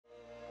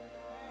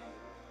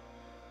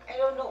I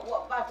don't know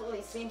what battle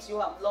it seems you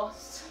have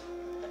lost.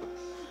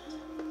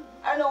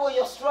 I don't know what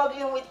you're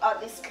struggling with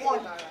at this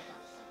point.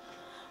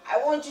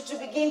 I want you to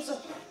begin to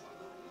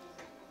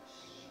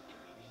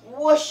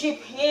worship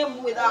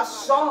Him with our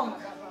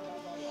song.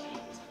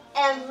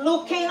 And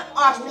looking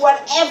at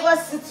whatever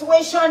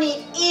situation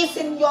it is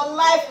in your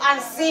life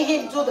and see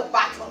Him do the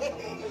battle.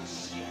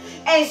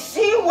 And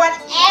see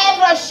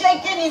whatever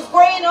shaking is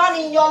going on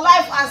in your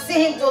life and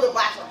see Him do the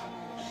battle.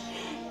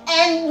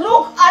 And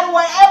look at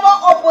whatever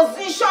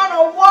opposition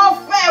or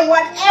warfare,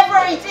 whatever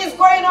it is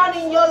going on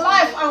in your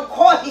life, and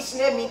call His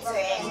name into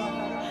it.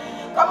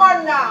 Come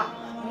on now.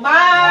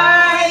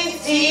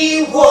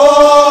 Mighty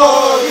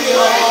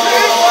warrior,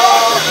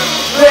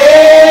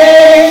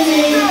 great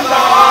in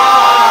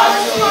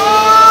battle,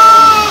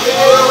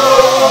 Jehovah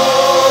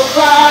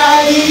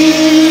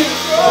is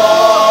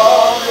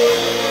your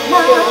name.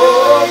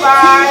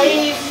 Jehovah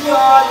is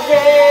your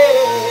name.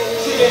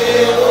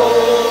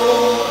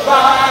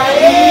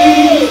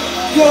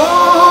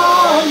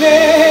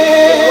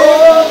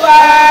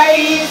 Jehovah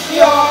is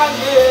your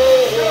name.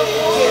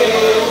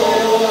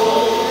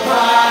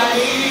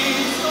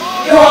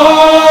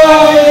 Jehovah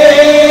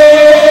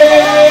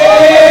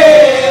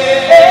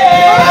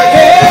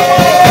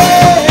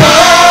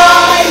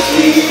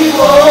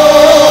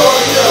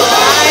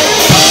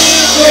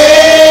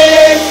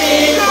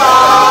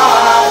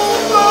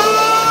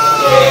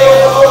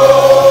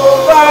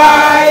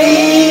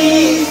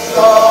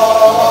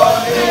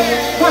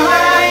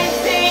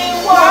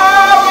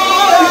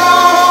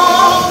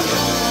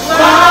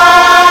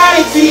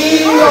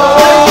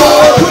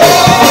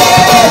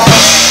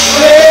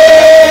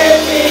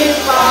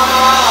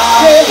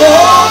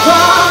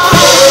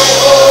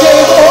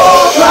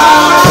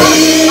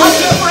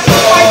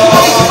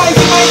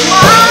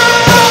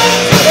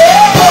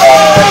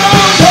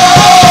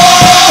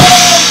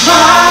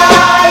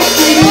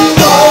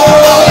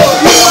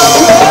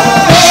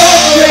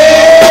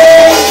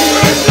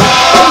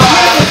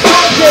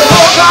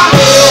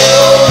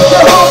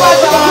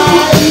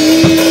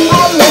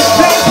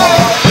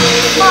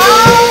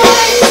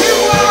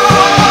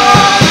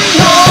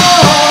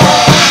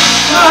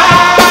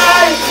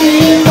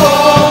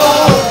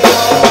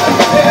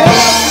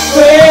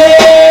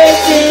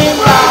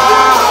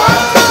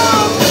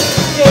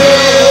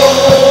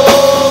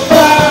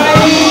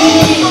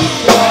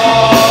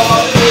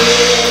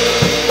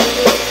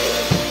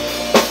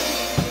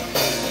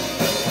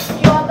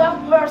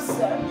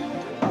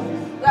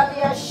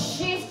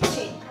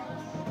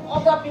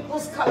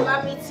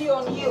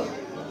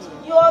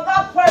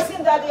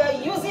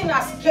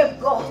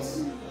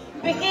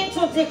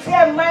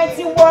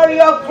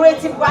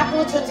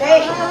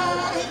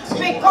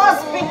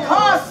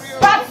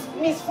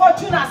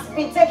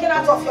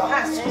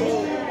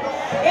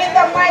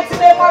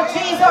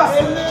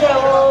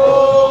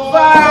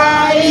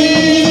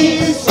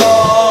is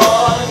your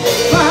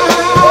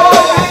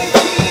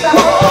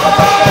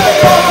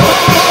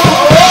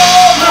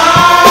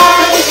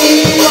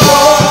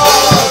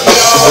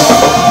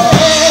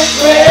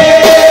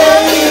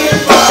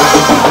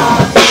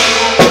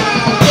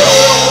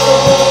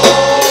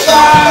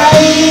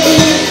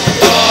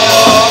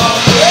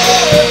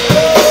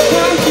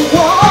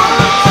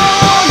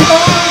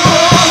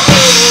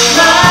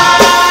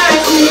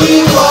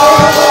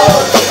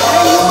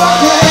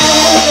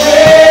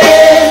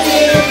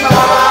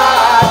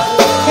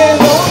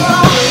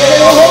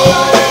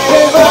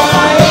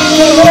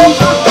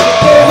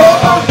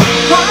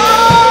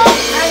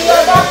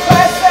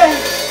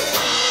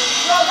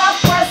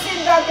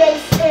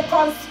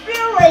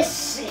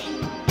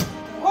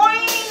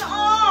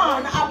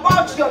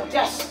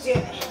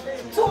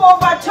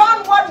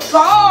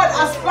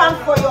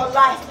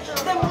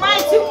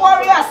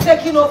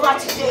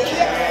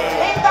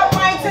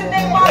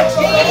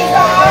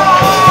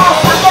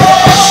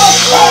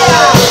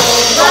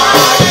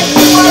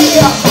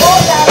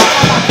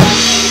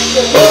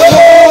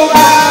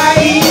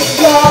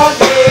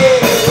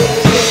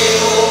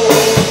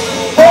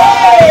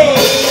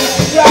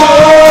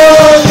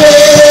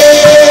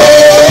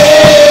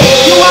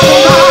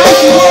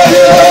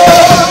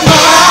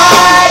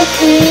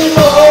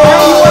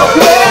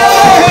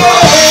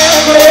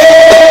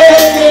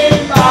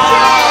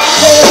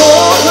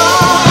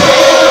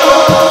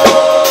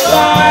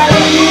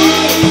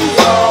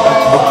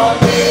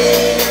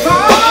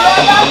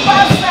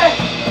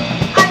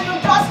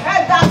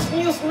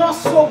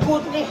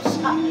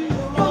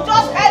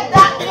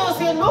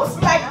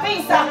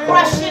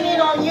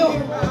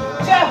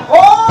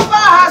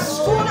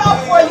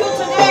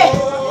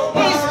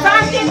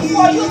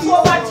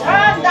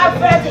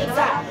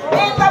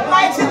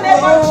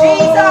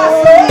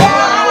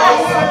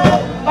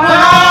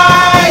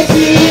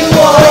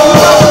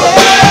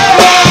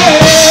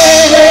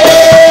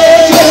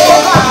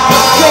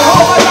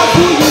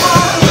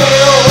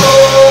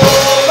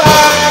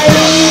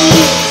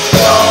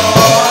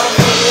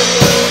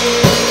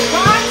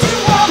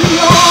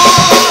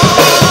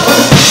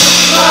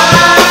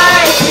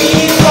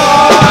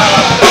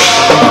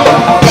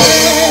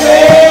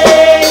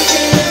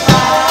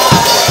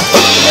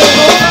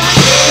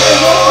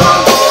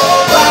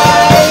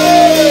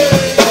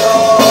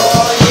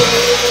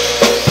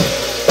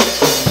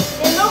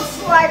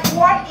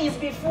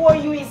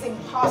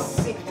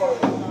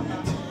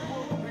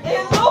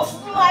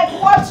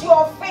what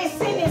you're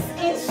facing is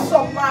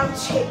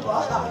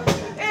insurmountable.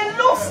 It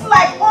looks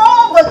like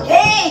all the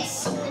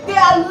gates, they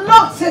are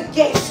locked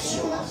against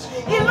you.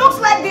 It looks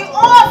like the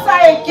odds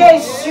are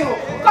against you.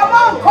 Come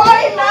on, call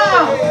it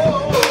now.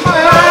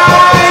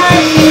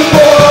 Mighty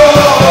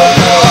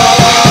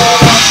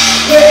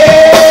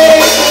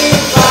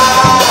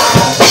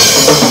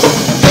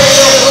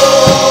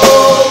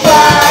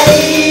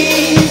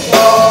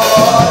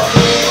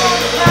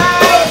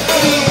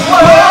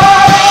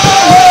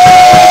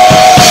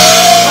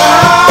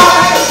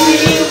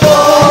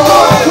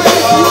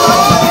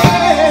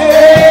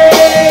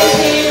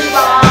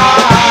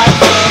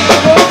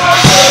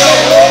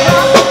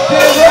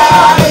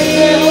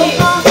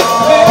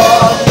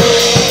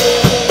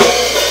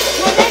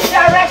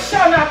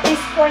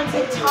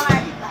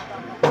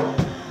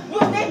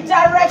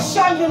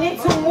you need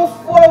to move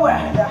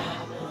forward,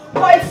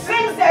 but it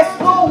seems there's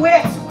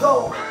nowhere to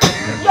go.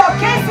 Your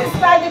case is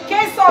like the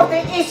case of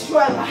the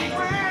Israelites.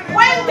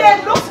 When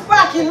they looked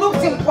back, it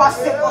looked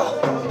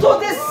impossible. To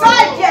the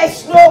side, there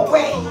is no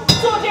way.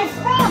 To the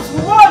front,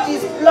 road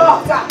is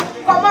blocked.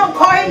 Come on,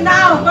 call it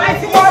now,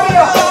 mighty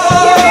warrior.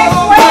 Give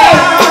it way.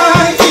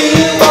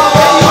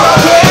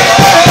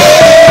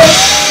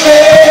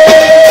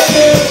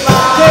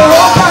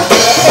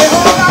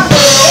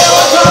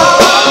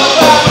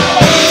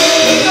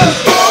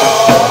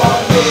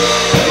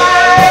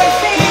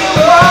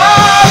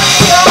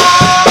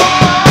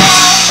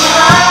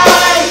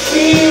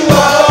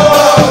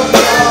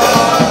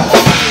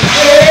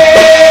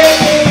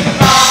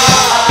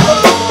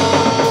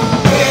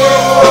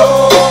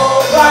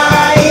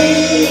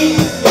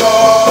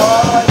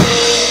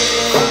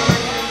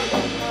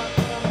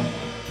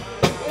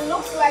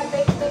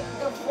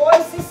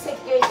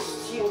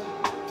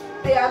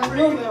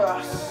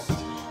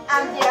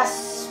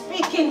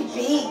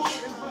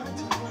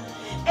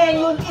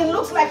 It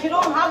looks like you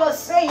don't have a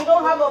say, you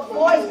don't have a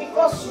voice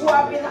because you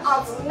have been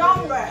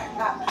outnumbered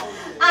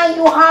and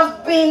you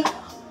have been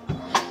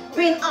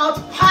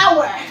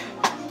outpowered.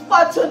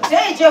 But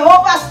today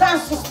Jehovah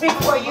stands to speak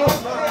for you.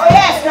 Oh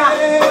yes, now.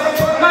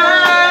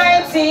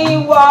 Mighty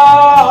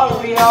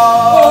warrior,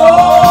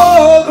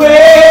 oh,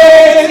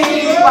 great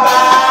in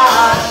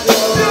battle,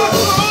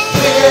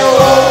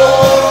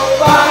 Jehovah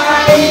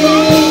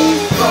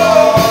is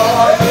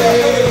God.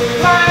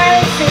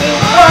 Mighty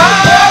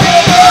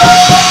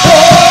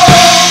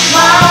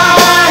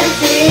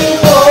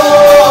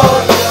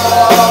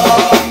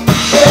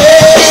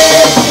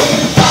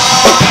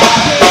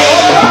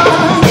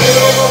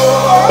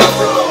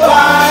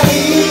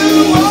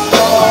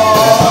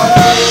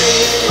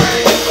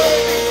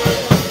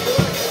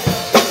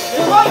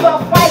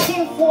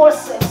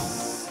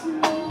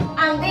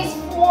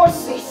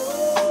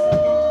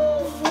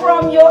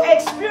your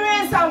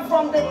experience and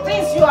from the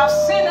things you have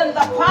seen in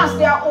the past,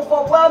 they are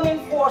overwhelming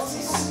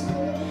forces.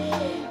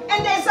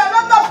 And there's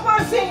another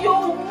person, you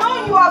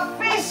know you are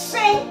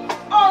facing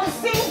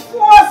unseen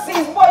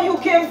forces, but you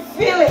can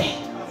feel it.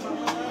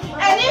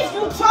 And if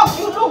you talk,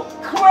 you look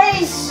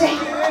crazy.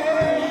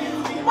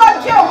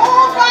 But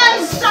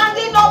Jehovah is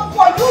standing up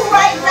for you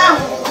right now.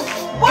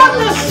 Both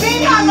the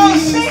seen and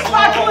unseen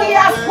battle, he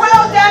has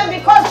quelled them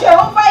because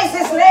Jehovah is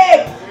his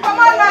name. Come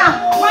on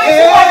now,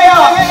 mighty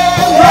warrior.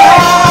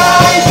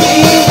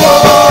 Mighty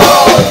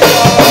warrior.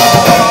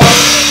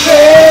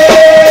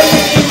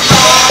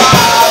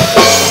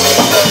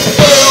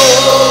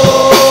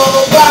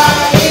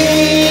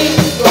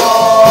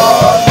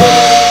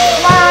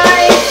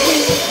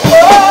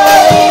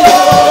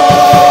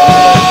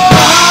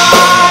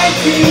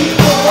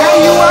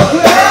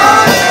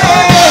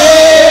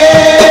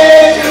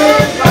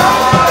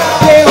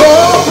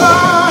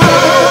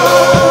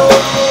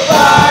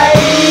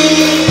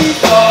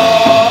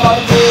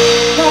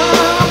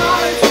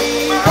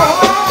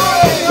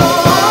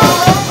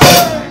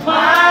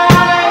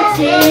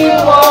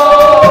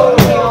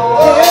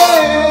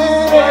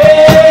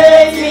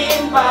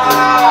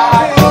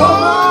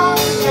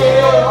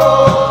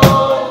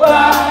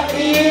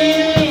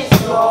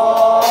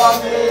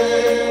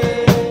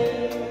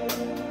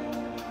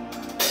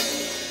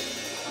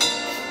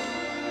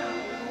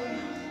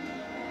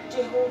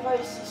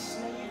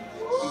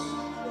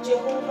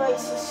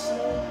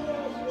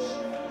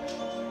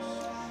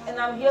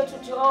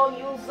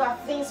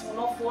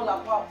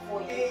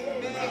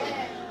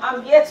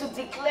 I'm here to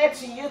declare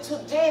to you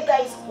today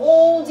that He's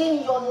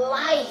holding your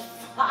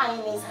life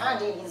in His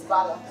hand, in His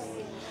balance.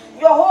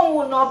 Your home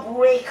will not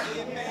break.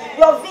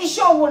 Your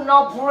vision will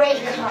not break.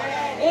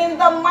 In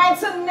the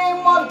mighty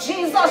name of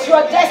Jesus,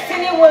 your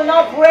destiny will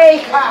not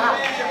break.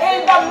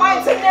 In the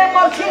mighty name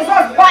of Jesus,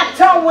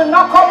 battle will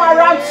not come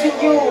around to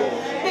you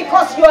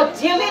because you're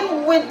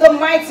dealing with the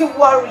mighty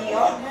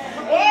warrior.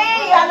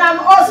 Hey, and I'm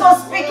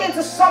also speaking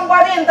to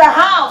somebody in the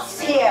house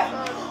here.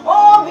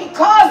 Oh,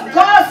 because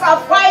gods are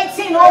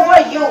fighting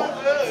over you,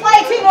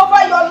 fighting over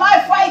your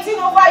life,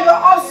 fighting over your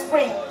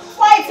offspring,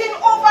 fighting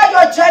over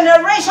your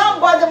generation,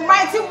 but the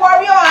mighty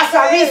warrior has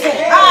arisen.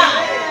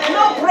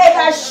 No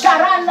brother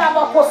Sharanda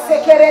Bako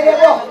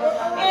Sekerebo.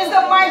 He is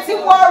the mighty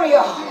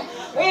warrior.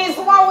 He is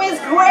the one who is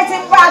great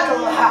in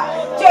battle.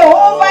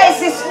 Jehovah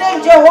is his name.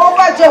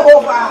 Jehovah,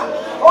 Jehovah.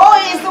 Oh,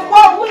 he's the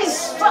one who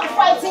is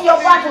fighting your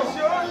battles.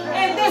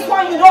 In this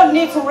one, you don't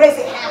need to raise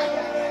a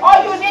hand.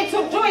 All you need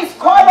to do is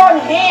call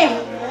on him.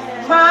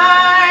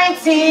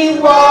 Mighty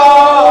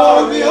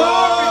warrior,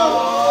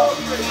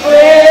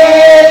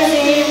 great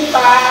in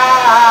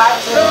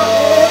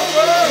battle.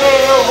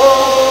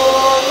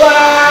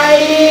 Jehovah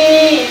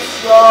is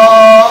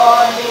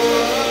your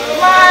name.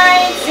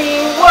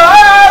 Mighty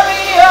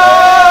warrior,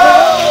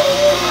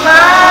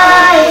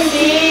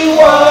 mighty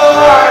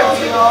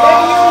warrior,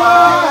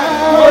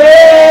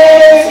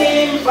 great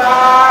in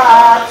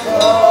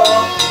battle.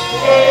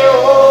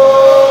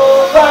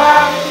 Jehovah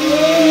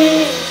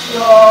is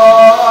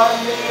your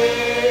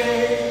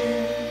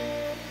name.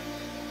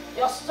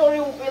 Your story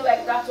will be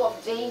like that of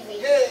David.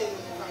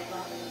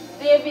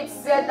 David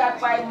said that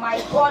by my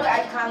God I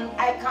can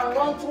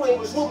run through a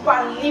troop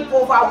and leap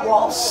over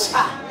walls.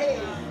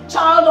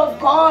 Child of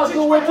God,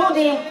 you will do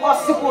the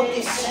impossible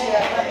this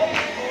year.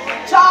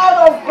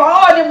 Child of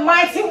God, the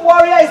mighty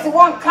warrior is the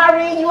one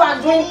carrying you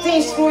and doing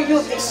things through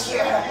you this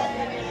year.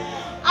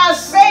 I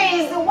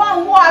say is the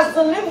one who has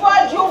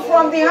delivered you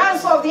from the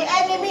hands of the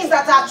enemies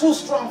that are too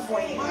strong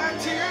for you.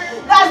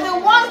 That's the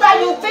ones that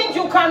you think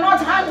you cannot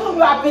handle,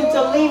 you have been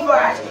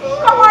delivered.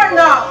 Come on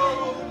now.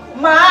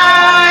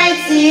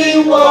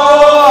 Mighty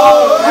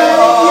warrior,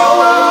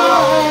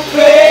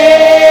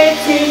 great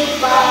in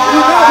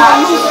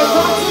battle,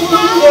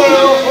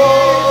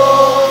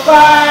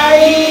 Jehovah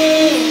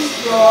is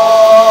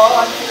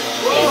your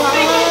name. He's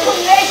speaking to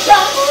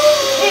nations,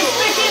 he's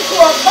speaking to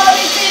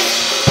authorities,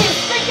 he's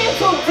speaking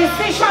to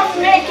decision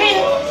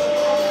making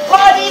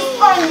bodies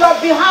on your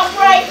behalf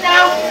right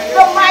now.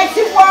 The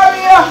mighty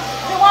warrior,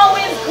 the one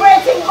who is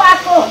great in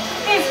battle,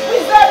 is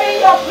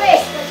preserving your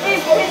place. He's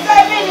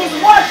preserving his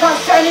word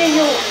concerning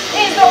you.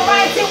 He's the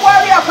mighty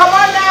warrior. Come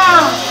on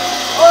now.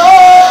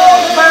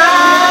 Oh,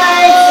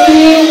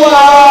 mighty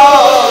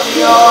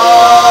warrior,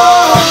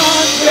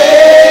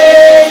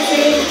 great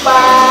in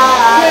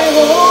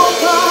battle,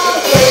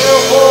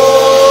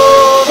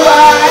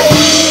 Jehovah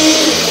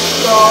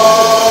is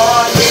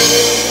your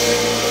name.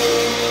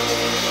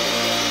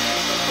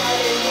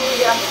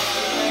 Hallelujah.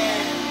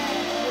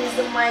 He's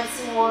the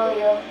mighty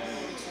warrior.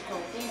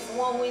 He's the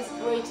one who is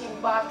great in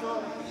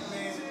battle.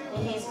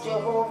 He is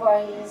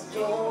Jehovah, he is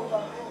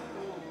Jehovah.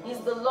 He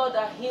is the Lord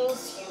that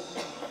heals you.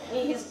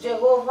 He is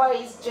Jehovah,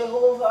 he is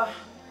Jehovah.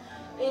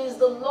 He is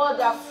the Lord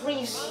that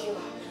frees you.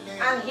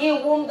 And he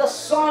whom the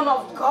Son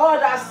of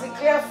God has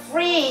declared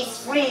free is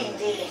free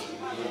indeed.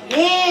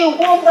 He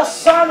whom the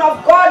Son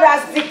of God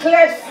has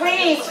declared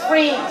free is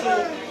free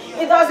indeed.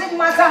 It doesn't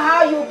matter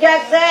how you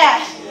get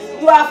there,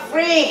 you are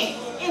free.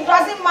 It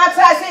doesn't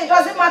matter, I say it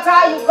doesn't matter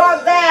how you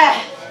got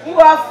there, you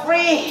are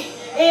free.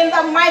 In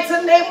the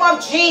mighty name of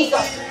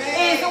Jesus.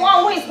 He is the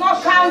one who is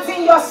not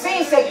counting your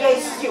sins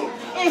against you.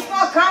 He is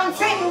not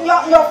counting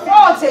your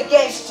faults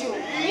against you.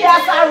 He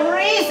has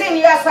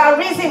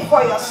arisen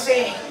for your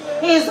sin.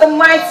 He is the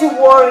mighty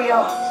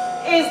warrior.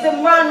 He is the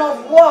man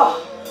of war.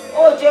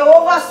 Oh,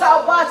 Jehovah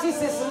Sabaoth is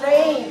his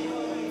name.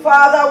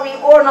 Father, we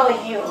honor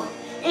you.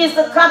 He is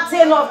the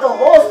captain of the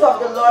host of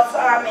the Lord's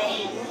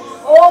army.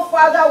 Oh,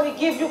 Father, we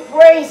give you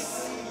praise.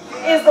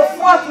 Is the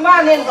fourth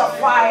man in the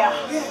fire.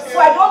 So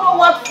I don't know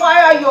what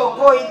fire you're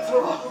going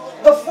through.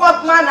 The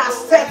fourth man has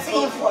stepped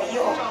in for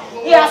you.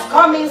 He has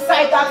come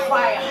inside that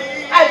fire.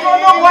 I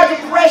don't know what the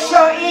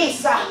pressure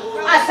is.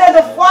 I said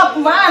the fourth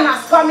man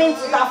has come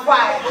into that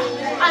fire.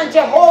 And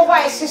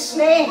Jehovah is his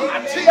name.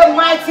 The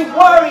mighty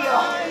warrior.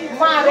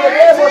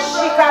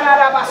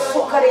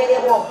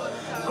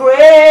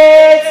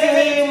 Great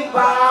in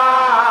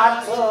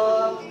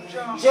battle.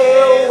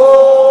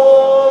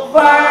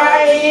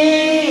 Jehovah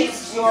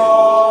is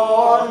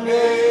your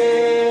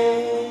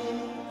name.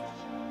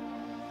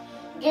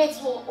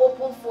 Gates will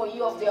open for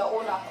you of their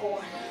own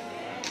accord.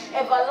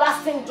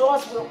 Everlasting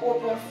doors will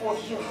open for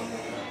you.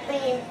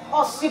 The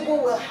impossible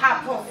will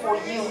happen for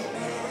you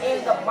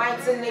in the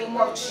mighty name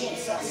of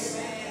Jesus.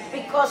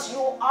 Because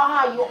you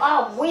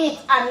are with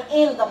and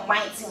in the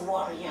mighty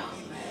warrior.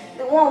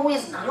 The one who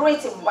is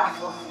great in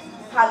battle.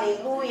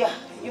 Hallelujah.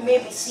 You may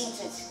be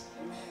seated.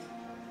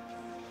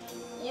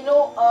 You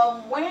know,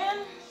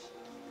 when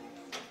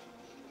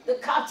the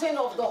captain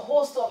of the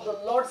host of the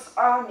Lord's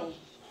army,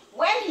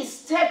 when he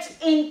stepped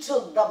into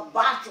the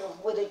battle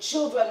with the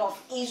children of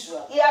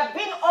Israel, he had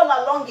been all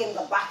along in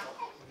the battle.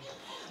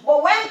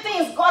 But when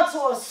things got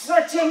to a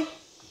certain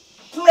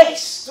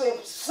place, to a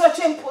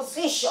certain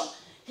position,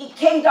 he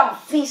came down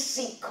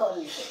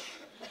physically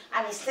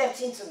and he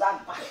stepped into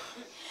that battle.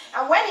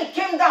 And when he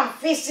came down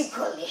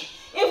physically,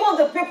 even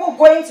the people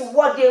going to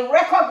war, they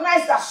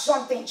recognized that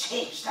something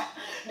changed.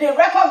 They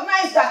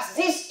recognized that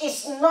this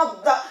is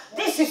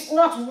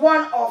not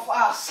one of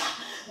us.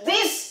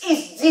 This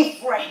is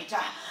different.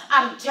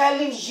 I'm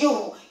telling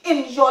you,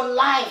 in your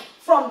life,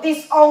 from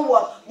this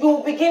onward, you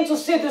will begin to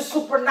see the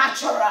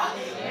supernatural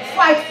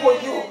fight for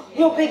you.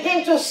 You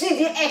begin to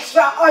see the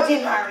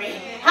extraordinary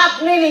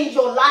happening in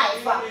your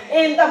life.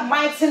 In the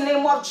mighty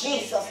name of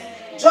Jesus.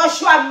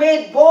 Joshua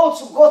made bold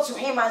to go to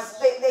him, and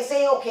they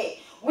say, okay,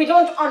 we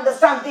don't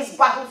understand this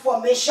battle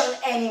formation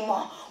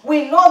anymore.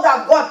 We know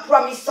that God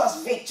promised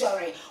us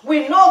victory.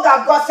 We know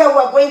that God said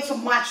we're going to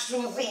march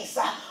through this.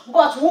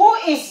 But who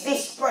is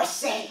this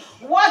person?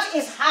 What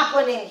is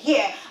happening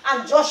here?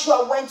 And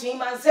Joshua went to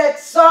him and said,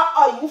 sir,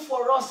 are you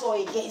for us or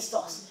against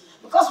us?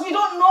 Because we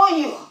don't know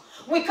you.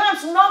 We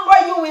can't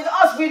number you with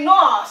us. We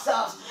know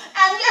ourselves.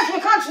 And yes,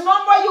 we can't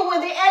number you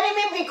with the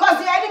enemy because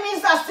the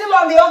enemies are still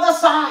on the other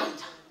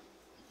side.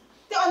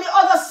 They're on the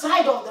other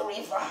side of the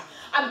river.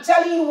 I'm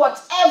telling you,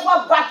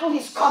 whatever battle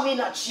is coming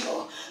at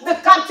you, the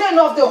captain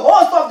of the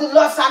host of the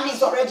Lord's army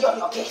is already on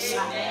your case. He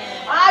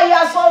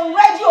has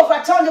already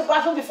overturned the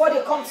battle before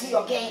they come to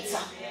your gate.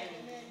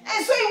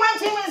 And so he went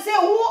to him and said,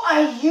 who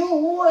are you?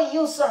 Who are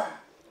you, sir?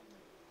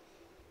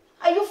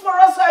 Are you for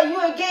us or are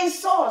you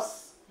against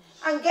us?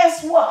 And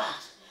guess what?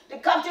 The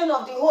captain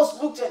of the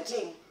host looked at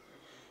him.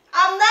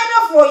 I'm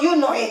neither for you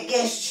nor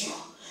against you.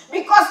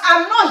 Because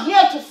I'm not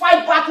here to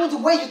fight battle the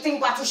way you think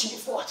battle should be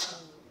fought.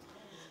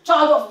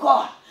 Child of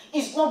God,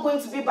 it's not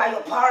going to be by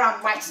your power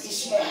and might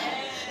this year.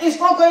 It's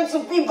not going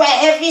to be by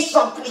heavy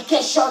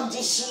supplication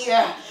this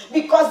year.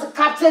 Because the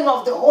captain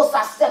of the host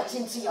has stepped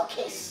into your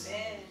case.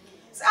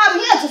 So I'm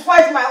here to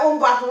fight my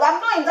own battle.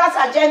 I'm not in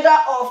that agenda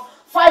of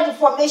fight the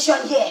formation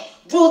here.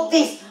 Do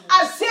this.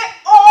 I say,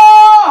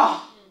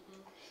 oh,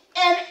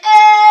 and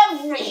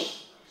every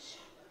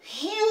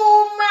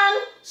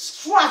human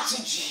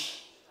strategy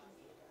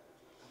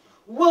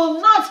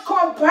will not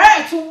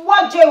compare to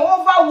what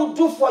Jehovah will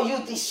do for you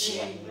this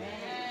year.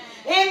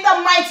 In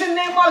the mighty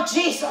name of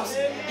Jesus,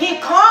 he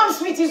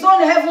comes with his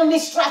own heavenly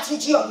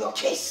strategy on your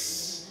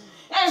case.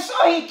 And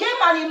so he came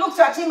and he looked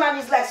at him and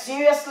he's like,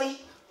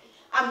 seriously,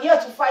 I'm here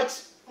to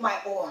fight my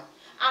own.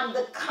 I'm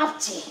the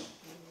captain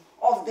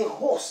of the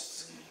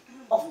host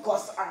of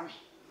God's army.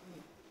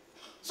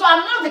 So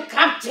I'm not the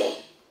captain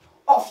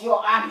of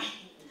your army.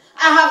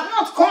 I have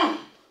not come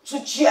to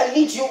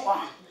cheerlead you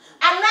on.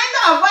 And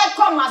neither have I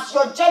come as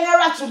your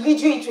general to lead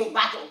you into a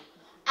battle.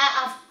 I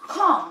have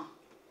come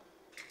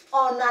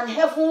on an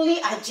heavenly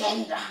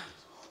agenda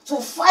to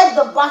fight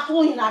the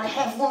battle in an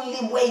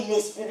heavenly way, in a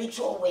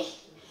spiritual way.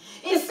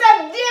 He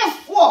said,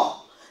 therefore,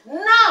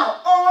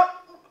 now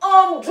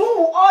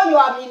undo all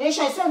your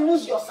ammunition. He said,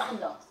 lose your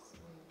sandals.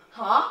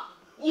 Huh?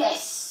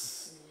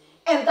 Yes.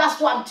 And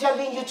that's what I'm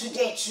telling you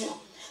today too.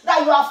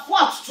 That you have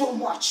fought too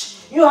much.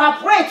 You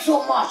have prayed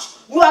too much.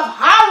 You have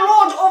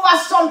harrowed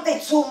over something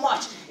too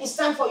much. It's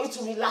time for you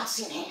to relax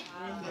in him.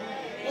 Amen.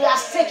 He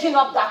has taken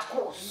up that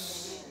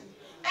course.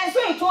 And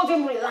so he told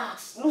him,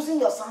 relax.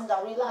 Losing your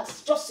sandal,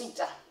 relax. Just sit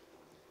down.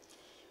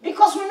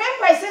 Because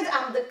remember, I said,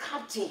 I'm the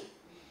captain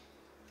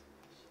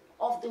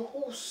of the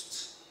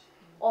host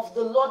of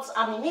the Lord's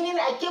army. Meaning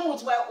I came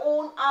with my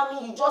own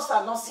army. You just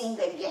are not seeing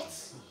them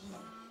yet.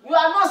 You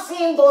are not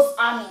seeing those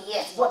army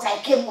yet, but I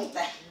came with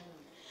them.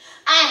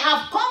 I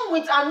have come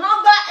with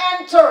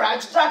another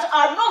entourage that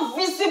are not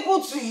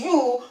visible to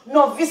you,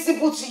 nor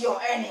visible to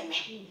your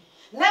enemy.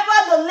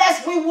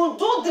 Nevertheless, we will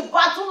do the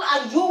battle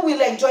and you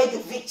will enjoy the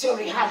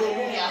victory.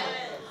 Hallelujah.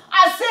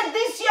 I said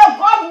this year,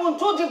 God will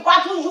do the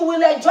battle, you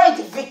will enjoy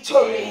the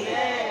victory.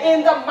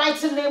 In the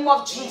mighty name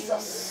of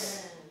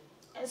Jesus.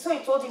 And so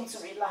he told him to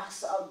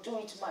relax. I'll do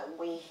it my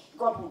way.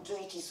 God will do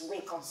it his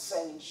way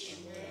concerning you.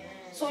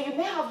 So you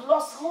may have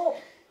lost hope.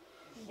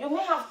 You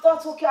may have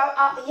thought, okay,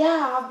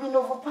 I've been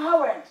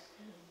overpowered.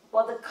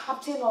 But the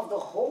captain of the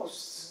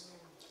host,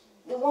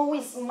 the one who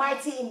is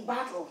mighty in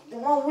battle, the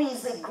one who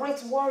is a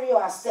great warrior,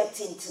 has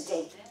stepped in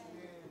today.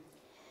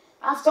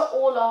 After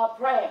all our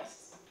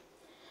prayers,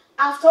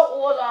 after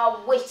all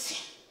our waiting,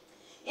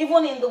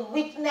 even in the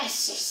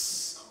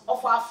weaknesses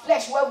of our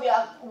flesh where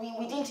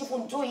we didn't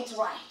even do it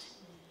right,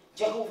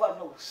 Jehovah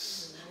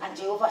knows. And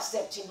Jehovah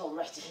stepped in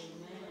already.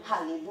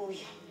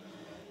 Hallelujah.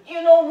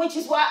 You know, which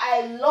is why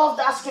I love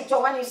that scripture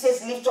when it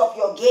says, lift up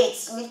your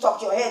gates, lift up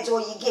your heads, O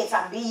ye gates,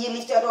 and be ye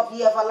lifted up,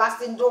 ye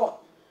everlasting door,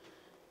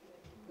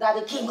 that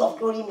the King of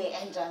glory may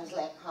enter. And it's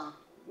like,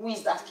 who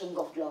is that King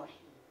of glory?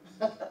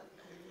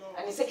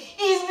 And he said,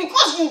 it's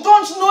because you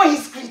don't know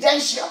his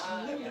credential.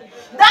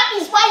 That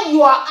is why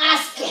you are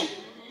asking.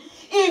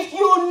 If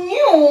you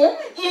knew,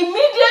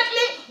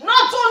 immediately,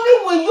 not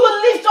only will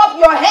you lift up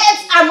your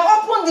heads and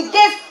open the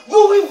gates,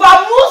 you will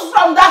move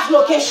from that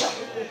location.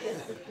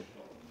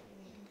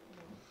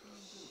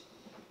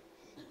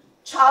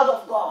 Child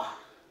of God,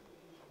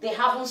 they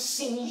haven't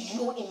seen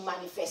you in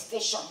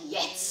manifestation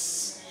yet.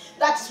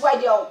 That is why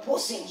they are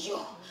opposing you.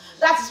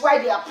 That is why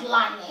they are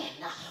planning.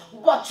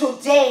 But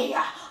today,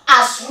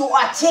 as you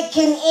are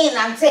taking in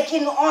and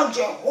taking on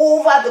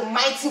Jehovah the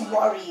mighty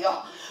warrior,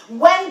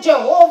 when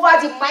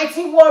Jehovah the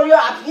mighty warrior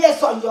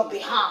appears on your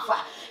behalf,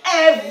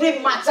 every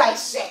matter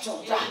is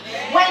settled.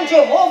 When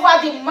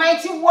Jehovah the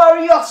mighty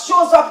warrior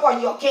shows up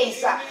on your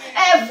case,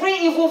 every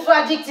evil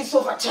verdict is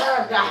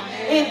overturned.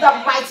 In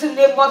the mighty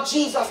name of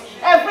Jesus,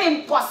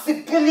 every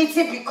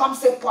impossibility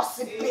becomes a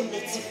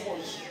possibility for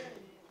you.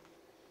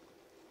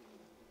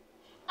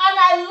 And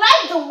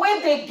I like the way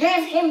they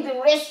gave him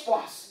the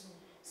response.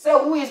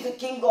 So who is the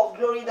King of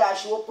glory that I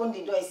should open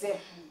the door? He said,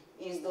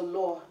 is the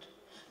Lord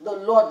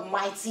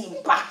mighty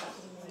in battle.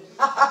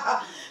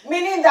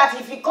 Meaning that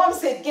if he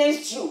comes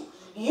against you,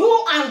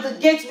 you and the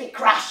gate will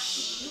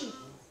crash.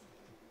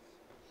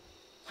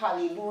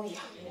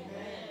 Hallelujah.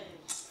 Amen.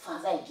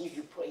 Father, I give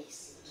you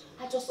praise.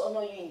 I just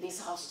honor you in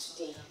this house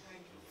today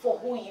for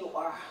who you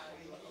are,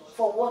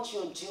 for what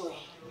you're doing,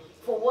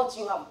 for what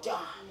you have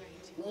done.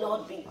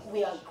 Lord,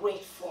 we are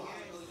grateful.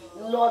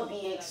 Lord,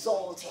 be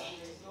exalted.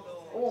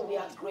 Oh, we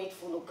are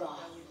grateful, oh God.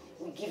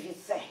 We give you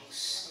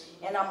thanks.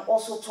 And I'm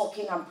also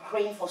I'm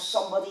praying for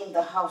somebody in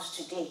the house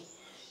today.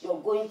 You're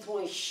going through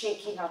a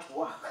shaking at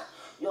work.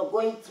 You're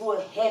going through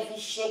a heavy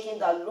shaking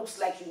that looks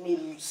like you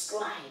may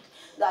slide.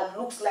 That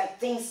looks like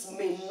things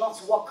may not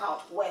work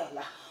out well.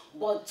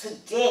 But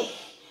today,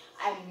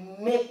 I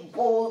make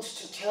bold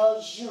to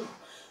tell you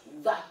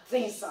that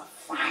things are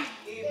fine.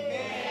 Amen.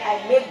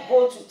 I make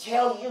bold to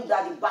tell you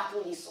that the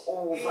battle is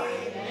over.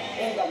 Amen.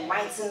 In the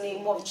mighty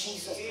name of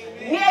Jesus.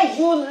 Amen. Where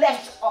you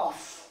left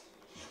off,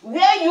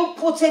 where you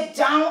put it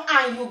down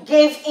and you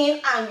gave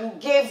in and you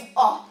gave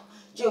up,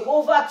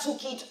 Jehovah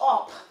took it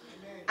up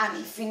and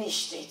he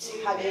finished it.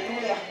 Amen.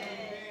 Hallelujah.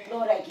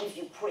 Lord, I give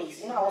you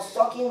praise. I was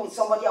talking with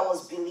somebody I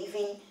was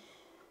believing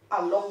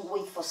a long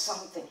way for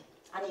something.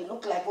 And it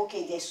looked like,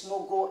 okay, there's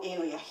no go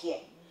area here.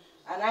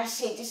 And I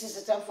say, this is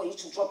the time for you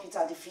to drop it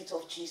at the feet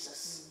of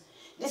Jesus.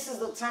 This is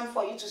the time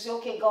for you to say,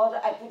 okay, God,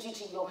 I put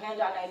it in your hand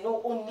and I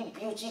know only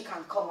beauty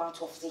can come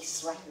out of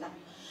this right now.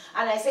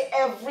 And I say,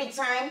 every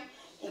time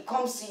it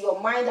comes to your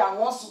mind and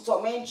wants to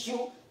torment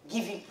you,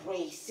 give him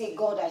praise. Say,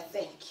 God, I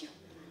thank you.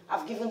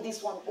 I've given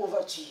this one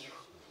over to you.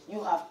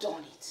 You have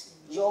done it.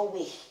 Your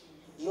way,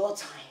 your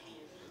timing.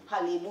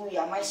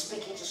 Hallelujah. Am I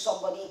speaking to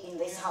somebody in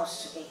this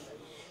house today?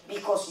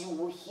 Because you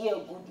will hear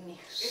good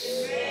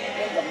news.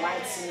 Amen. In the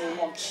mighty name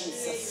of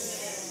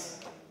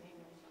Jesus.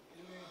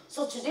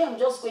 So today I'm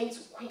just going to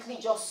quickly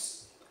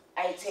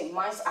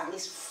itemize, at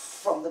least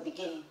from the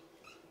beginning,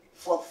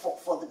 for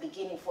the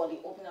beginning, for the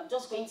opening. I'm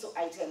just going to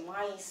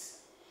itemize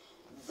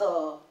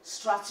the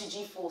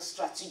strategy for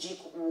strategic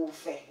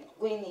warfare.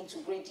 Going into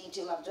great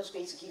detail, I'm just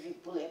going to give you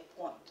bullet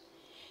point.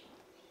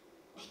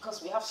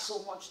 Because we have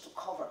so much to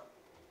cover.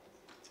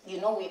 We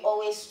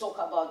always talk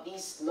about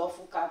this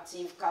lawful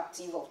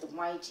captive of the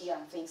mighty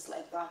and things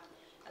like that.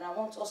 And I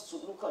want us to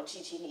look at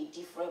it in a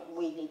different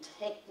way, in a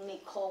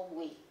technical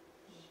way.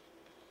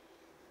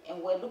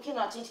 And we're looking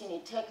at it in a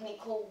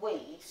technical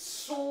way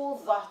so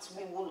that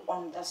we will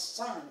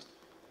understand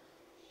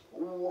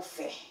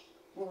warfare.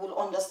 We will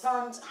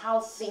understand how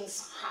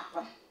things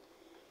happen.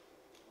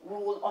 We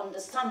will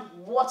understand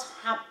what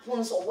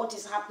happens or what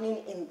is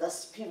happening in the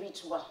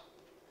spiritual.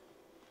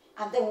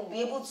 And then we'll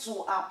be able to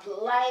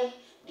apply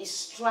the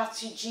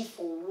strategy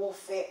for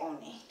warfare on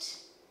it.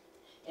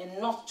 And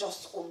not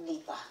just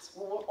only that.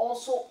 We will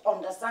also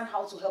understand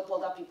how to help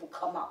other people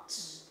come out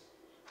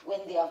when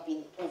they have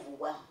been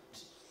overwhelmed.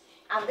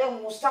 And then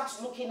we'll start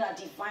looking at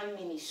divine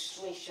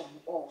ministration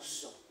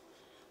also.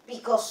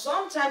 Because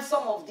sometimes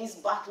some of these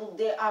battles,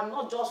 they are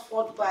not just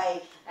fought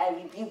by, I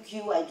rebuke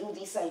you, I do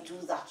this, I do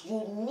that.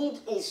 You need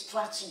a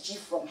strategy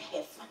from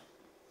heaven.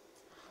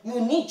 You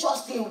need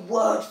just a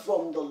word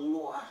from the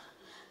Lord.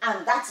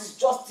 And that is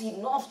just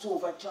enough to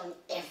overturn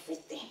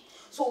everything.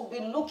 So we'll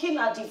be looking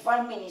at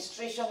divine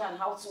ministration and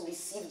how to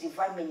receive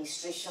divine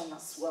ministration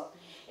as well.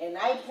 And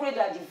I pray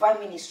that divine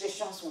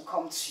ministrations will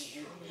come to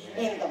you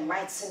in the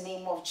mighty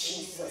name of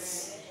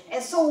Jesus.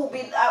 And so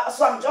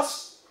I'm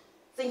just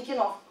thinking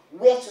of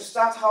where to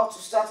start, how to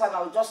start, and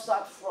I'll just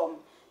start from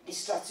the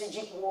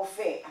strategic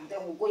warfare, and then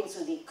we'll go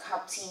into the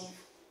captive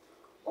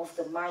of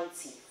the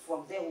mighty.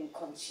 From there we'll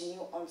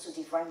continue on to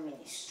divine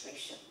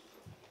ministration.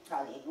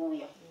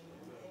 Hallelujah.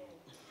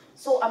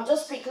 So I'm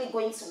just quickly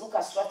going to look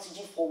at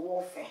strategy for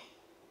warfare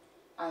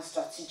and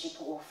strategic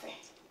warfare.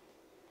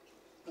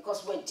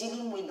 Because we're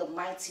dealing with the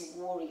mighty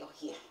warrior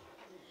here.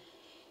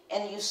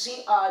 And you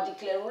see our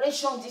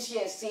declaration this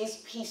year says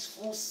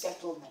peaceful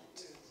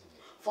settlement.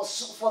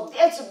 For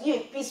there to be a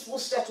peaceful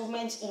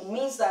settlement, it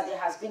means that there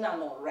has been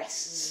an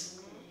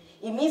unrest.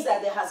 It means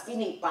that there has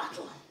been a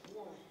battle.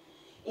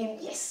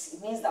 It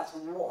means that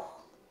war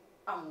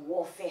and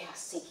warfare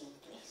has taken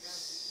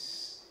place.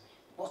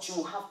 But you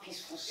will have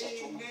peaceful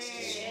settlement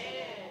this year.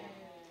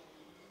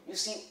 You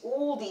see,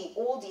 all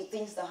the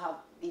things that have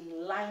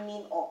been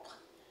lining up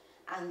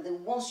and the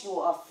ones you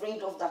are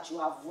afraid of that you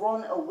have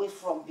run away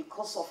from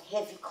because of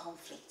heavy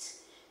conflict,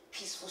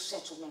 peaceful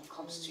settlement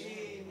comes to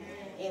you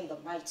in the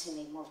mighty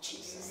name of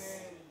Jesus.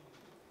 Amen.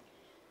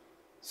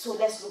 So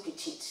let's look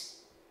at it.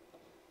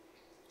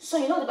 So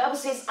the Bible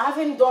says,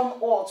 having done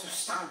all to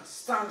stand,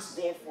 stands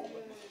therefore.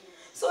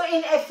 So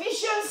in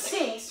Ephesians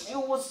 6,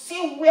 you will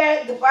see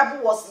where the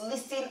Bible was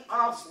listing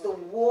out the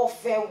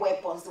warfare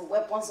weapons, the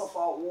weapons of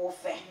our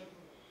warfare.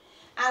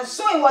 And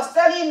so it was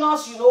telling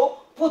us,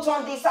 put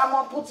on this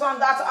armor, put on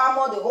that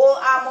armor, the whole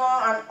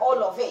armor and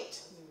all of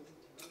it.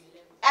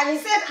 And he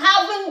said,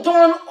 having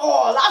done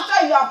all,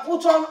 after you have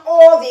put on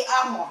all the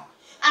armor,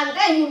 and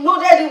then you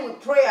loaded it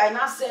with prayer, and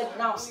I said,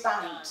 now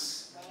stand.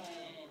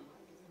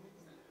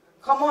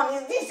 Come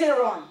on, this a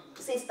run.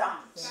 Say stand.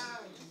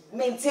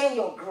 Maintain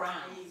your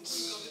ground.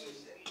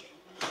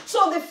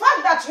 So the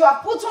fact that you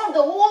have put on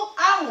the whole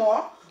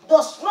armor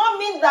does not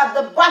mean that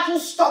the battle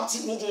stopped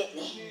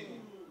immediately.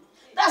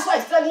 That's why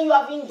it's telling you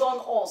having done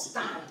all,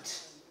 stand.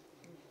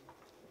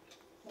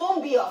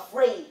 Don't be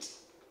afraid.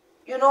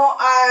 You know,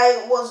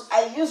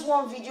 I used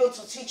one video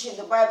to teach in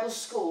the Bible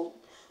school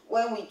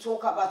when we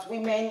talk about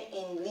women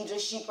in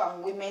leadership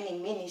and women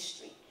in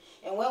ministry.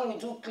 And when we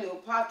do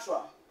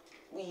Cleopatra,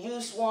 we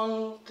use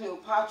one of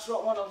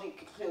the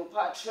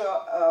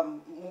Cleopatra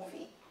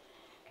movie.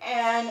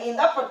 And in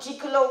that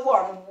particular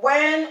one,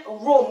 when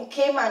Rome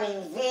came and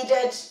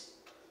invaded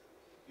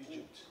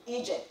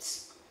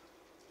Egypt,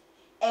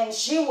 and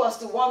she was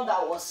the one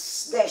that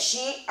was there,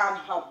 she and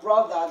her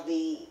brother,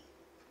 the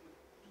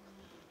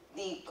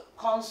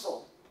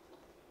consul,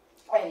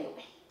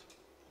 anyway.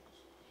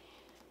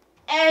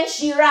 And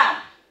she ran,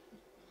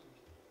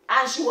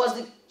 and she was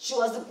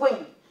the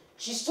queen.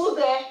 She stood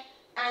there,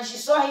 and she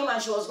saw him,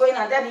 and she was going,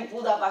 and then he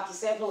pulled her back. He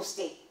said, "No,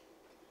 stay."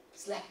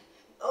 It's like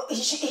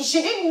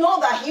she didn't know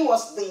that he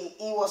was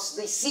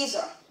the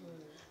Caesar.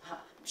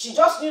 She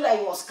just knew that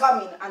he was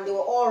coming, and they were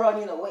all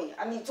running away.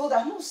 And he told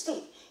her, "No,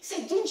 stay." He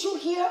said, "Didn't you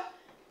hear?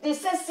 They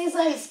said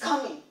Caesar is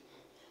coming."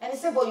 And he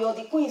said, "But you're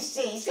the queen,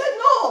 stay." He said,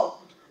 "No."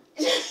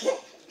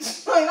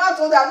 So he now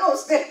told her, "No,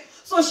 stay."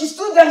 So she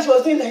stood there and she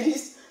was doing like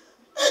this.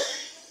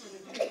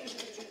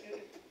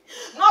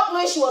 Not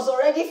knowing she was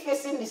already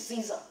facing the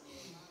Caesar.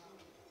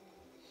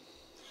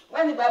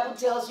 When the Bible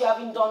tells you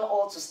having done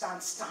all to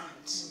stand,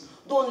 stand.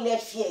 Don't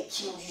let fear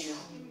kill you.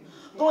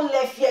 Don't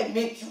let fear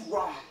make you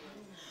run.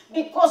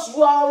 Because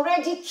you are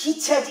already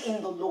kitted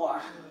in the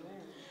Lord.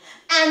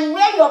 And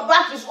where your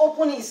back is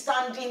open is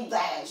standing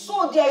there.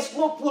 So there is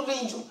no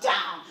pulling you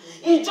down.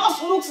 It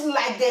just looks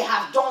like they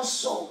have done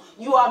so.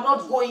 You are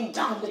not going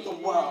down with the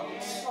world.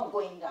 It's not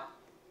going down.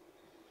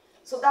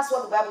 So that's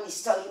what the Bible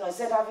is telling you. It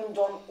said having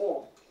done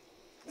all.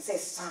 It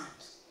says stand.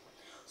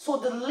 So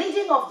the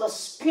leading of the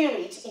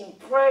Spirit in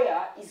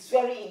prayer is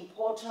very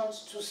important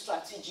to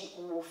strategic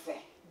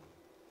warfare.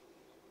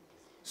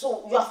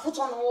 So you have put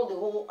on all the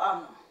whole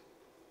armor.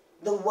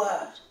 The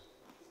word.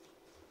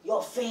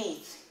 Your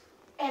faith.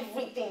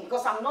 Everything.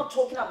 Because I'm not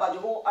talking about the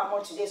whole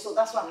armor today, so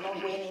that's why I'm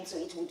not going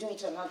into it. We'll do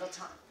it another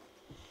time.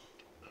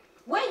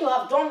 When you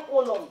have done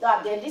all of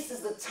that, then this is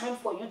the time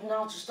for you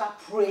now to start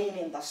praying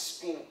in the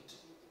Spirit.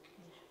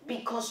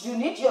 Because you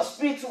need your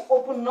spirit to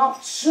open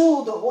up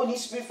to the Holy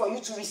Spirit for you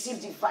to receive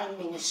divine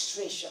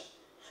ministration.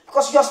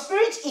 Because your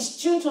spirit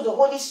is tuned to the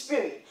Holy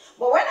Spirit.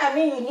 But when I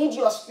mean you need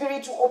your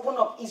spirit to open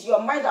up, is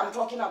your mind I'm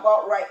talking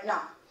about right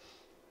now.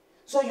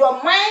 So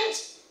your mind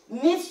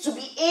needs to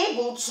be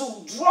able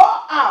to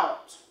draw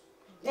out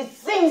the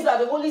things that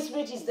the Holy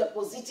Spirit is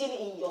depositing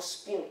in your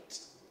spirit.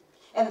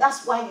 And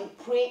that's why you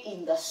pray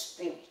in the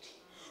Spirit.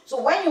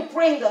 So when you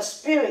pray in the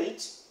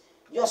Spirit,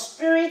 your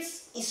spirit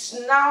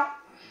is now,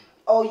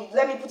 or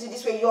let me put it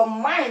this way, your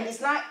mind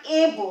is now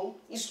able,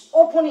 is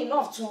open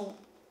enough to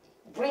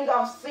bring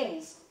out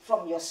things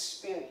from your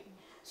spirit.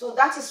 So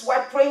that is why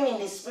praying in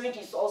the Spirit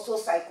is also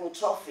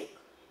psychotropic.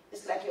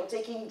 It's like you're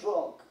taking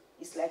drug.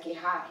 It's like a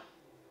high.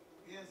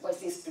 Yes. But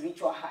it's a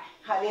spiritual high.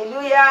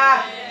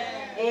 Hallelujah.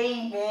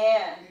 Amen.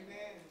 Amen.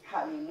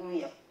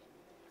 Hallelujah.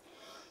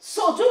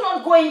 So do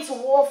not go into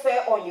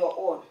warfare on your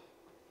own.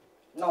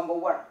 Number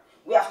one.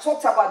 We have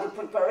talked about the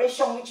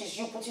preparation, which is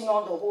you putting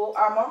on the whole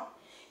armor.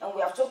 And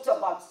we have talked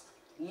about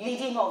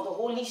leading of the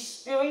Holy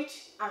Spirit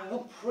and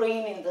you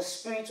praying in the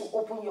Spirit to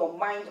open your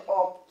mind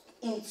up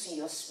into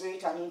your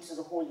spirit and into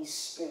the Holy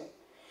Spirit.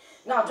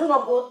 Now, do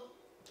not go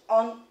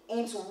on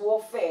into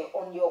warfare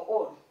on your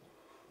own.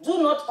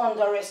 Do not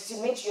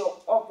underestimate your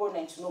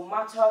opponent, no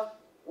matter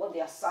what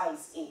their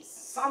size is.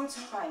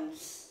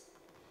 Sometimes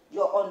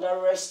you're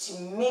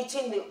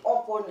underestimating the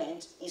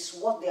opponent is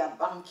what they are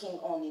banking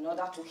on in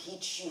order to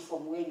hit you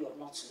from where you're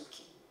not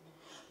looking.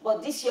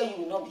 But this year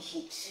you will not be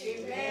hit.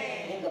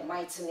 Amen. In the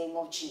mighty name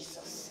of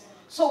Jesus.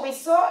 So we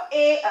saw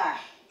AI.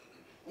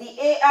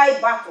 The AI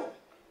battle.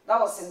 That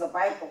was in the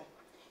Bible.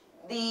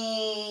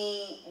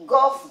 The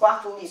Gulf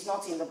battle is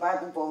not in the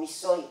Bible, but we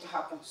saw it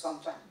happen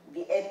sometime.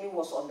 The enemy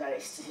was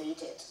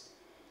underestimated.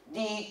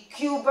 The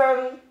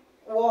Cuban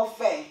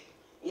warfare,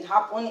 it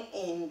happened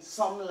in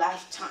some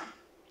lifetime.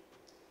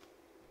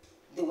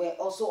 They were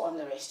also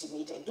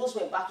underestimated. Those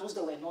were battles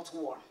that were not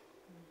won.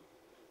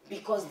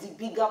 Because the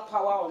bigger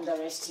power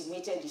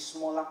underestimated the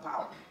smaller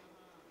power.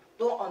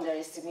 Don't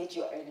underestimate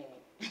your enemy.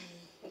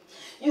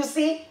 You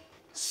see,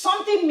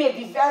 something may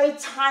be very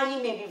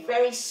tiny, may be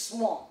very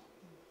small,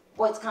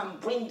 but it can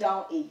bring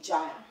down a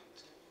giant.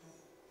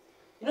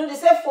 You know, they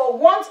say for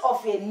want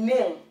of a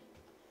nail,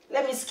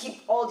 let me skip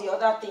all the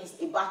other things,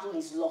 a battle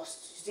is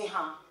lost. You see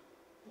how?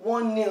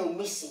 One nail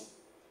missing,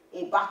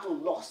 a battle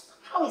lost.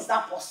 How is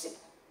that possible?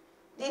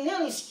 The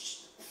nail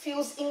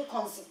feels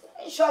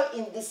inconsequential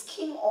in the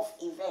scheme of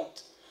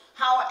event.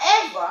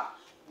 However,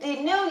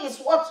 the nail is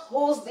what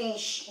holds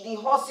the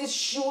horse's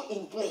shoe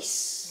in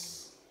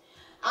place.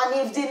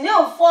 And if the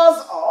nail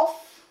falls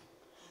off,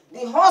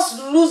 the horse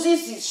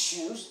loses his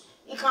shoes,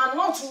 He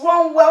cannot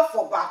run well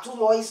for battle,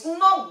 or is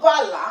not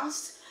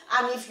balanced.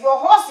 And if your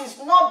horse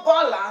is not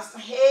balanced,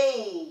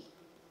 hey.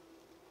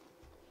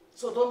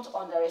 So don't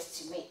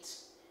underestimate.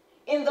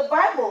 In the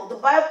Bible, the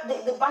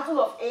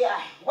battle of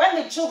Ai,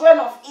 when the children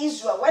of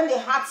Israel, when they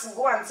had to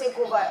go and take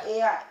over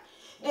Ai,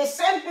 they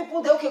sent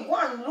people, okay, go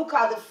and look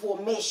at the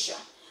formation.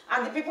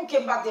 And the people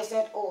came back, they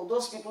said, oh,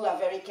 those people are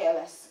very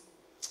careless.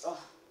 Oh,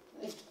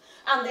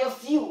 and they're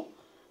few.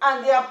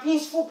 And they are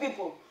peaceful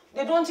people.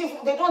 They don't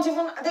even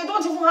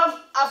have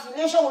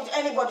affiliation with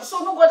anybody, so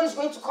nobody is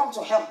going to come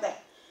to help them.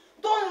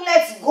 Don't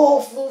let's go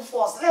full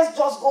force. Let's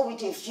just go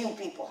with a few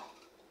people.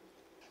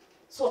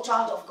 So,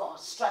 child of God,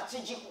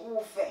 strategic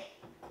warfare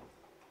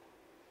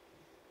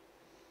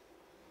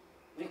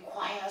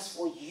requires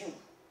for you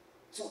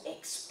to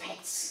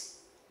expect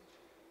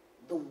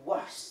the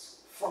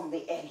worst from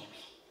the enemy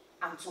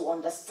and to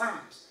understand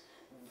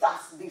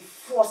that the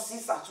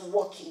forces at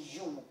work in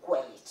you will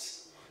quell it.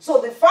 So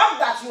the fact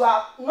that you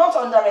are not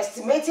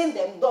underestimating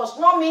them does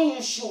not mean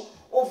you should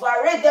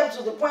overrate them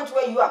to the point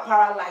where you are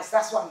paralyzed.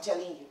 That's what I'm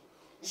telling you.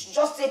 You should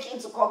just take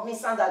into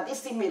cognizance that this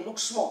thing may look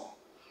small,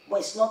 but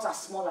it's not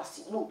as small as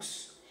it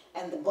looks.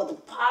 But the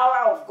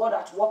power of God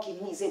at work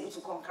in me is able to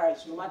conquer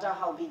it, no matter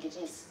how big it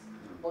is.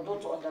 But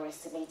don't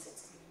underestimate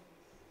it.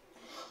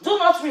 Do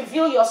not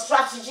reveal your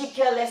strategy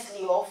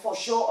carelessly or for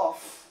show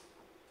off.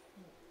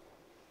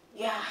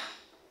 Yeah,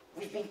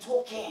 we've been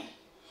talking.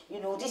 You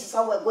know, this is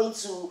how we're going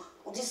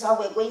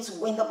to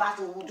win the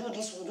battle. We'll do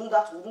this, we'll do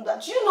that, we'll do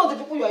that. Do you know the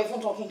people you're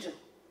even talking to?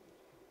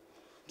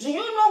 Do you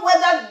know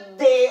whether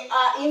they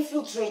are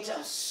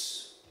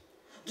infiltrators?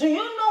 Do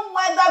you know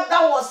whether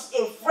that was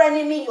a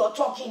frenemy you're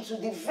talking to,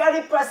 the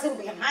very person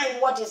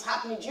behind what is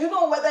happening? Do you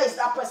know whether it's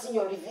that person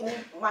you're revealing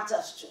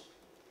matters to?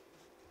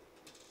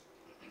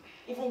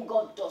 Even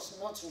God does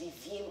not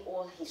reveal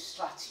all his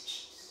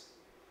strategies.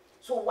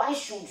 So why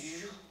should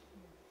you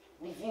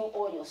reveal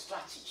all your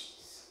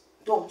strategies?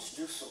 Don't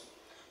do so.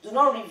 Do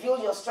not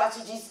reveal your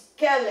strategies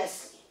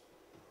carelessly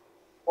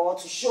or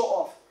to show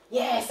off.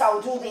 Yes,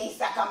 I'll do this.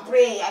 I can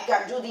pray. I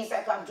can do this.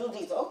 I can do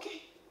this.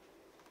 Okay.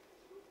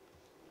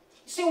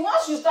 See,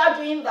 once you start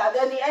doing that,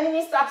 then the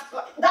enemy starts.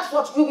 That's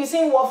what you'll be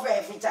seeing warfare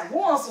every time. Who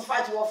wants to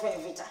fight warfare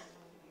every time?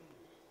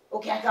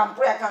 Okay, I can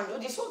pray. I can do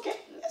this. Okay,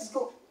 let's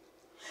go.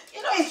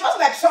 You know, it's just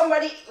like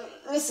somebody.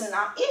 Listen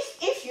now.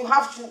 If you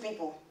have two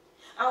people,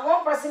 and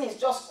one person is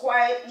just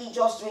quietly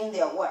just doing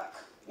their work,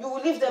 you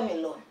will leave them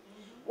alone.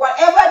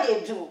 Whatever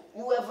they do,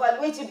 you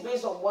evaluate it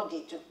based on what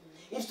they do.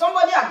 If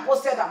somebody had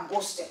boasted and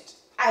boasted,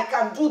 I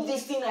can do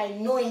this thing, I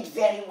know it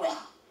very well.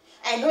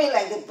 I know it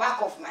like the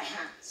back of my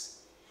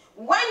hands.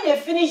 When they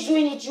finish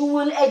doing it, you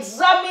will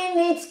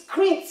examine it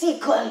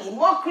critically,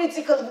 more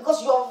critically,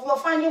 because you're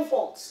finding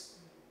faults.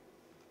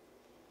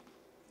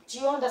 Do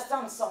you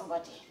understand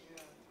somebody?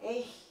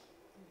 Hey.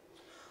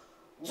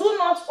 Do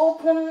not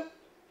open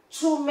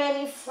too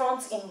many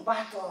fronts in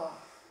battle.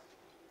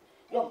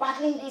 You're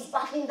battling this,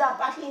 battling that,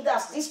 battling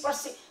that. This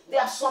person, there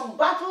are some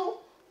battles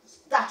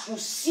that you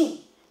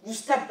see, you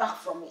step back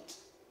from it.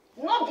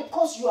 Not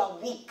because you are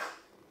weak,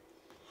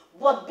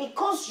 but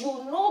because you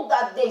know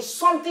that there's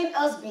something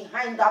else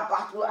behind that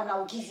battle, and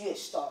I'll give you a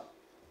story.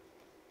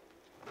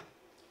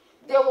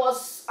 There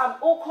was an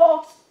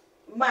occult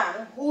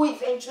man who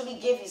eventually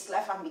gave his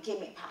life and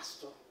became a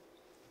pastor.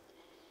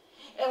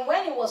 And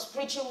when he was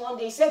preaching one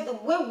day, he said the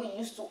way we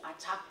used to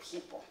attack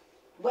people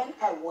when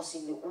I was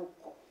in the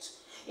occult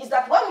is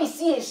that when we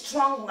see a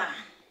strong man,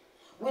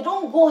 we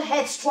don't go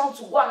headstrong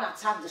to go and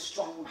attack the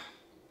strong man.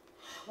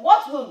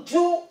 What we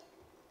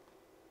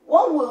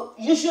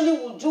usually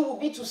will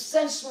be to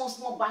send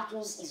small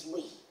battles his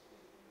way.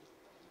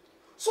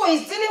 So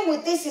he's dealing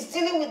with this, he's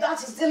dealing with that,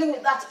 he's dealing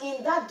with that.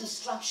 In that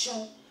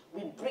distraction,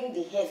 we bring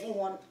the heavy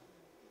one,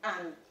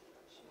 and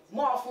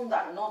more often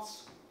than not,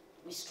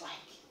 we strike.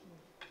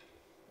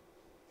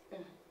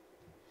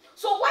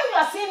 So when you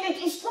are saying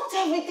it, it's not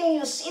everything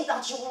you see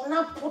that you will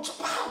not put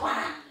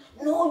power.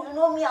 No, you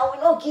know me, I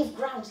will not give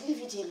ground.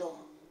 Leave it alone.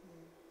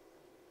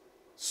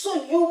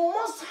 So you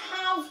must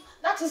have,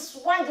 that is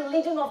why the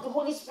leading of the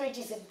Holy Spirit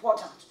is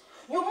important.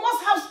 You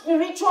must have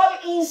spiritual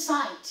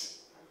insight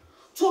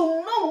to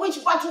know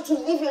which battle to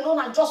leave alone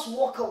and just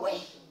walk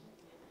away.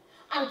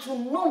 And to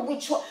know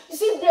which one. You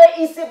see, there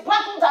is a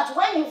battle that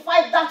when you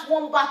fight that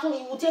one battle,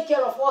 it will take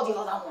care of all the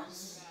other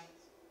ones.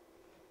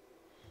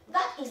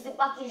 That is the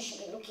battle you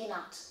should be looking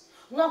at.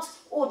 Not,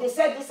 oh, they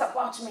said this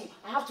about me,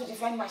 I have to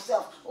defend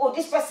myself. Oh,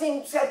 this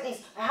person said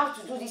this, I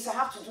have to do this, I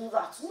have to do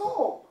that.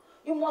 No.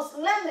 You must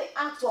learn the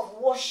act of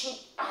worship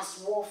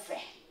as warfare.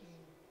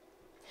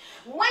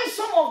 When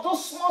some of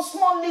those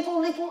small,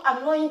 little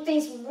annoying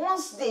things,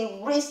 once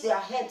they raise their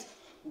head,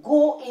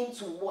 go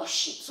into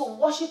worship. So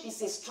worship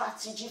is a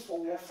strategy for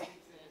warfare.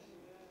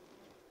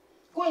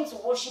 Go into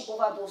worship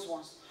over those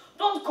ones.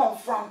 Don't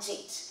confront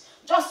it.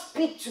 Just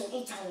speak to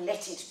it and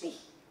let it be.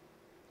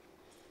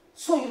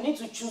 So you need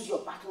to choose your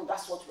battle.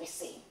 That's what we're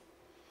saying.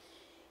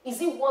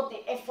 Is it worth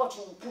the effort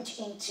you put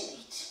into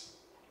it?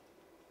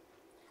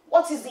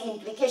 What is the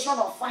implication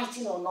of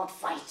fighting or not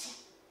fighting?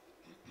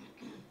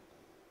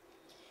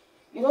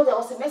 You know, there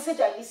was a message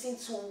I listened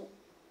to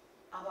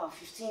about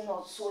 15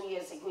 or so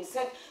years ago. It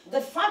said,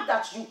 the fact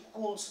that you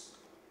could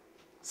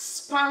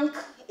spank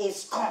a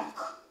skunk,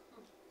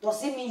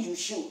 does it mean you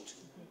should?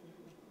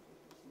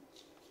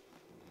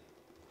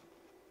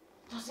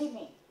 Does it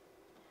mean?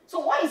 So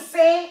what he's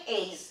saying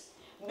is,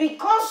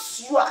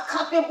 because you are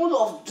capable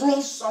of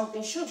doing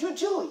something, should you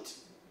do it?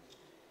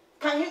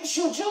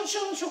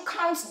 Shouldn't you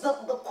count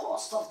the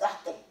cost of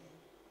that thing?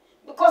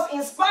 Because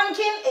in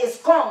spanking a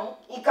skunk,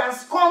 it can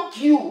skunk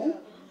you,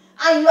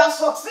 and you have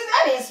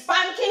succeeded in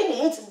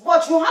spanking it,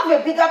 but you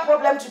have a bigger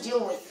problem to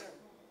deal with.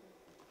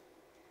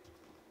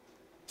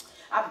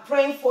 I'm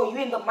praying for you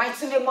in the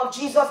mighty name of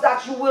Jesus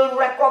that you will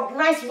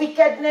recognize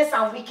wickedness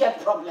and wicked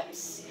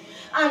problems.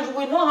 And you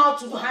will know how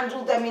to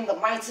handle them in the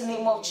mighty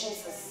name of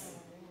Jesus.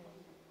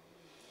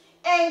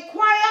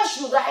 Inquire,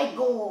 should I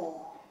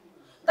go?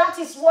 That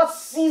is what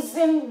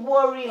seasoned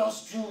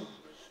warriors do.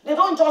 They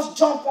don't just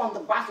jump on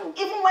the battle.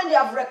 Even when they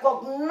have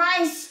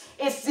recognized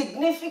a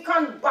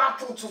significant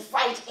battle to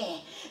fight in,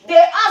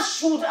 they ask,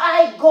 should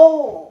I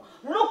go?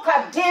 Look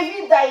at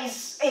David, that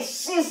is a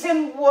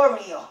seasoned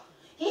warrior.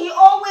 He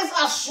always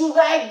asks, should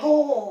I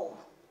go?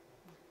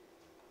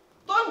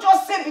 Don't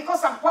just say,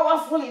 because I'm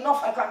powerful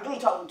enough, I can do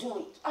it, I will do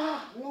it.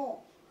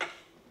 No.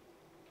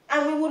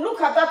 And we will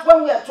look at that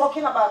when we are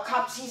talking about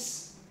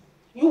captives.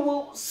 You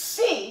will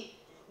see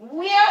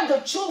where the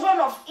children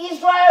of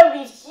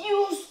Israel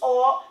refused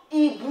or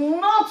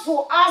ignored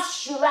to ask,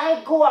 should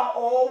I go,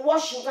 or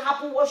what should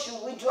happen, what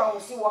should we do, and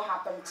we'll see what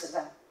happened to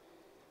them.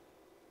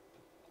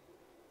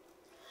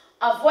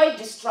 Avoid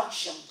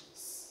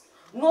distractions.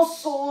 No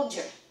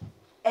soldier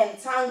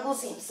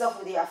entangles himself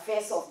with the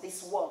affairs of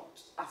this world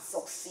and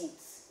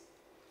succeeds.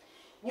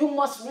 You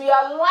must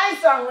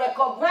realize and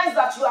recognize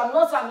that you are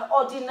not an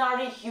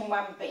ordinary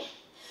human being,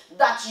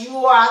 that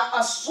you are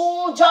a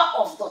soldier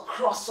of the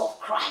cross of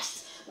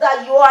Christ,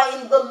 that you are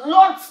in the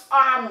Lord's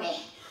army.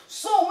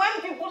 So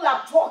when people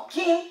are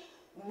talking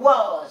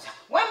world,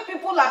 when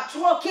people are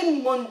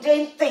talking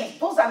mundane things,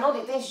 those are not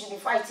the things you should be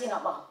fighting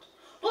about.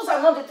 Those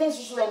are not the things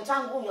you should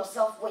entangle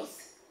yourself with.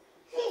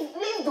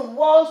 Leave the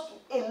world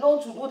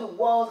alone to do the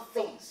world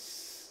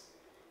things.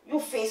 You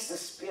face the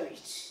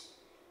spirit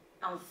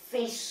and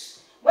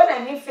face. When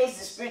I mean face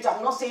the spirit,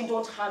 I'm not saying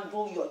don't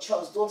handle your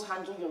chores, don't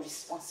handle your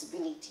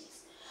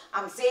responsibilities.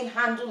 I'm saying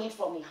handle it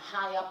from a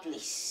higher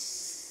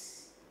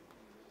place.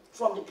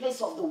 From the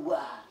place of the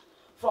word.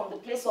 From the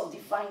place of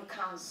divine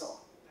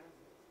counsel.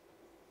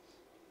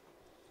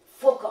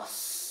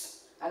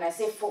 Focus. And I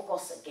say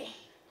focus again.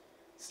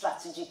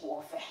 Strategic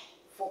warfare.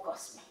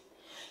 Focus me.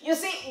 You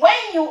see, when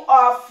you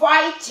are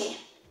fighting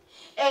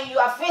and you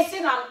are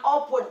facing an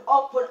upward,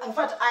 in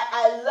fact,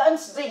 I learned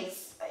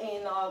this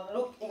in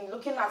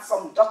looking at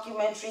some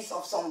documentaries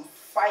of some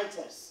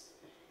fighters.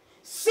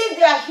 See,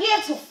 they are here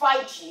to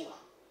fight you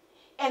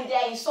and they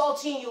are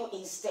insulting you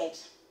instead.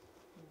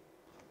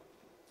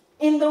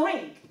 In the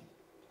ring,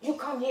 you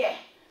come here.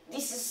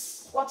 This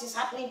is what is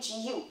happening to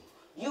you.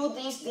 You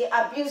this, they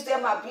abuse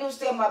them, abuse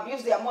their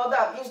mother,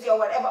 abuse their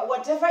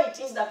whatever it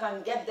is that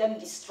can get them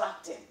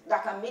distracted,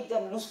 that can make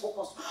them lose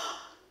focus.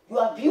 You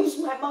abuse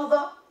my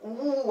mother,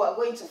 we are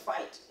going to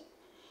fight.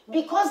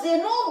 Because they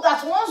know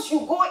that once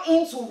you go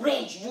into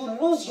rage, you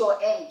lose your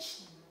edge.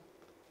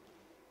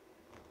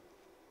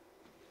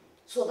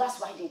 So that's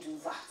why they do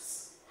that.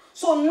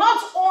 So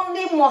not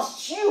only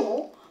must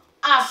you,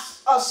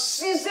 as a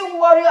seasoned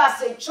warrior,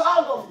 as a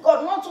child of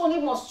God, not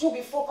only must you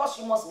be focused,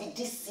 you must be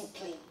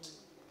disciplined.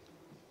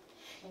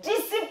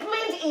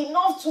 Disciplined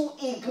enough to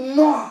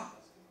ignore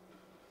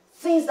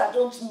things that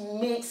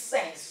don't make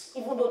sense,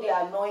 even though they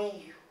are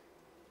annoying you.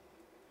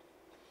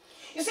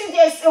 You see,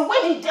 there's a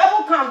way the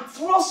devil can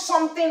throw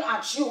something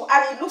at you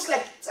and it looks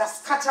like it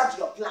has scattered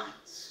your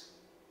plans.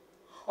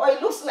 Or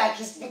it looks like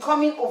it's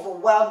becoming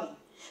overwhelming.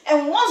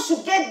 And once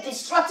you get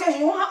distracted,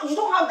 you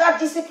don't have that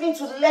discipline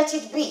to let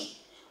it be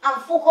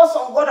and focus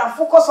on God and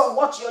focus on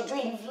what you're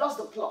doing. You've lost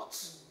the plot.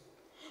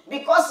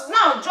 Because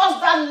now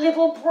just that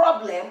little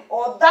problem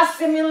or that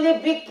seemingly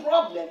big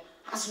problem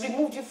has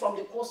removed you from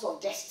the course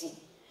of destiny.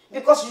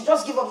 Because you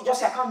just give up, you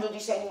just say, I can't do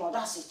this anymore.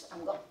 That's it,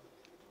 I'm gone.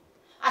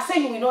 I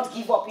say you will not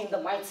give up in the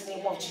mighty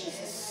name of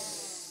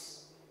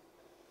Jesus.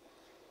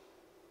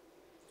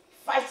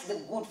 Fight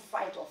the good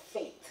fight of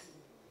faith.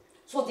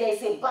 So there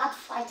is a bad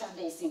fight and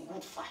there is a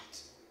good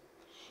fight.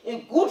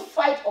 A good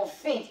fight of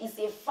faith is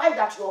a fight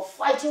that you are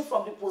fighting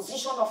from the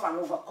position of an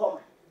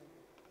overcomer.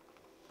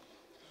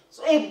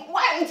 So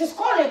why it is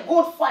called a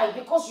good fight?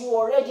 Because you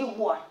already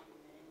won.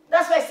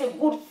 That's why it's a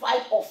good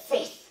fight of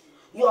faith.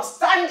 You are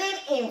standing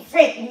in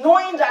faith,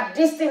 knowing that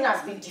this thing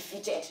has been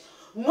defeated.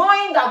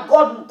 Knowing that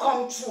God will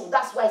come through.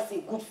 That's why it's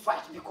a good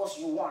fight, because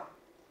you won.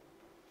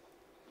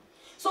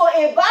 So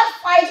a bad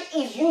fight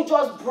is you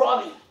just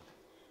brawling.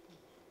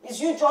 Is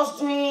you just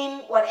doing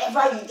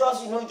whatever you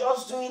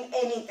just doing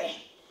anything.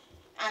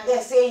 And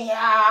they're saying,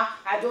 yeah,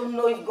 I don't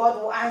know if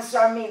God will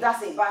answer me.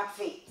 That's a bad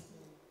faith.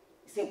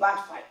 It's a bad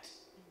fight.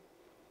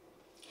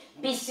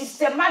 Be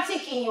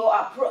systematic in your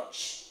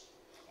approach.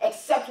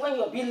 except when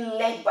you're being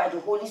led by the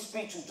Holy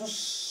Spirit to do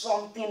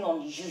something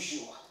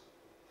unusual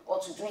or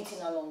to do it in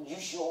an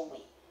unusual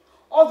way.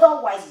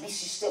 Otherwise, be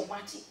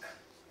systematic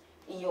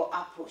in your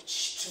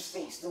approach to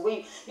things. The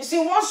way you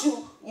see, once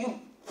you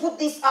put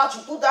this out,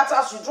 you put that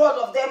out, you draw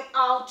all of them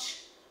out,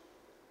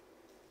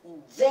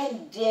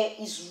 then there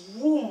is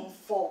room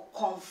for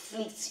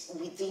conflict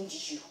within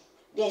you.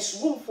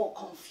 There's room for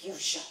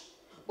confusion.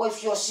 But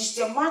if you're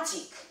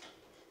systematic,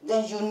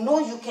 then you know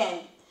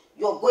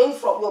you're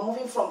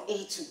moving from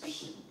A to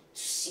B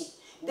to C.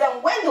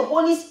 Then when the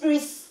Holy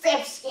Spirit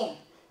steps in,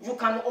 you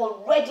can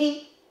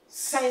already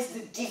sense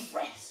the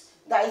difference.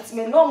 That it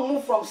may not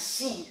move from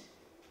C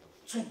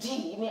to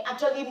D. It may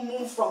actually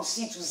move from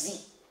C to Z.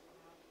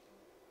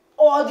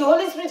 Or the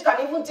Holy Spirit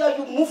can even tell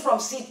you move from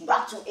C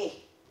back to A.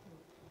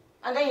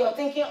 And then you're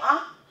thinking,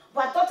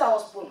 but I thought I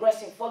was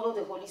progressing. Follow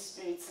the Holy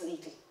Spirit's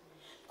leading.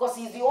 Because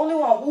he's the only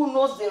one who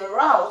knows the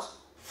route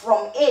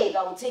from A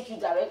that will take you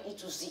directly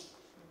to Z.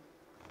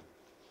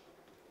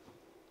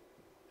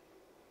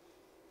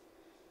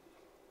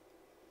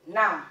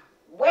 Now,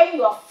 when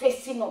you are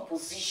facing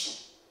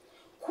opposition,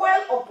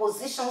 quell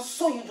opposition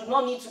so you do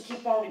not need to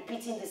keep on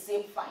repeating the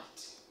same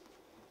fight.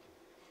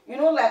 You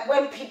know, like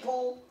when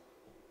people,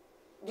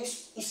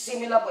 this is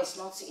similar but it's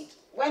not it.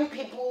 When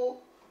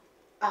people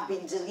have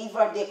been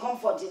delivered, they come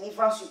for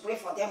deliverance, you pray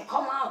for them,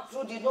 come out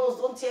through the nose,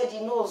 don't tear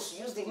the nose,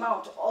 use the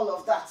mouth, all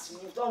of that.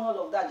 You've done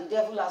all of that, the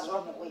devil has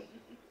run away.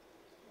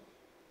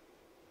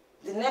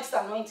 The next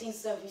anointing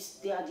service,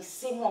 they are the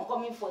same one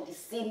coming for the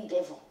same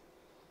devil.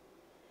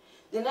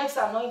 The next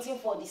anointing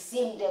for the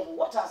same devil.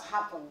 What has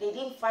happened? They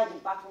didn't fight the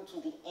battle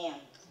to the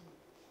end.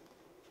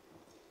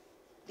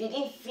 They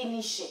didn't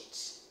finish it.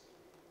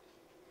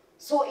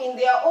 So in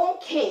their own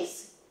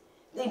case,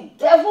 the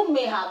devil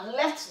may have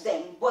left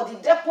them, but the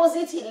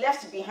deposit he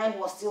left behind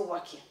was still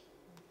working.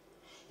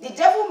 The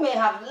devil may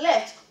have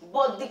left,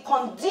 but the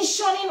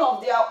conditioning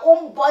of their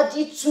own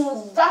body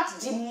to that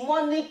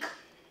demonic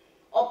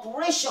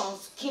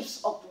operations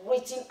keeps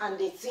operating, and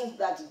they think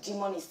that the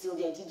demon is still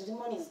there. The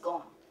demon is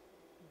gone.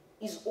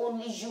 It's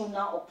only you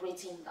now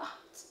operating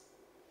that.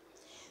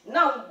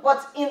 Now,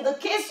 but in the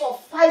case of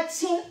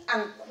fighting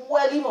and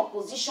quelling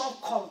opposition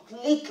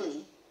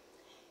completely,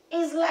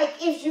 it's like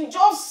if you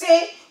just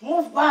say,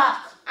 move back,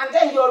 and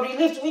then you're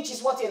relieved, which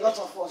is what a lot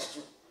of us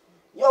do.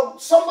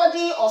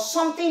 Somebody or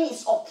something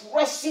is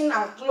oppressing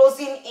and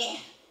closing in,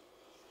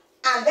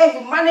 and then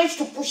you manage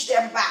to push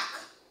them back.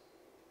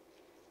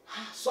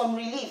 Some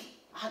relief.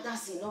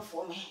 That's enough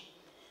for me.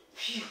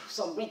 Phew,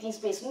 some breathing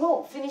space.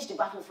 No, finish the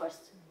battle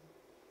first.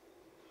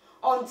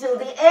 Until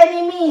the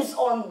enemy is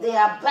on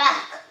their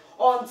back,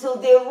 until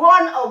they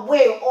run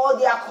away or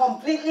they are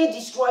completely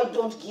destroyed,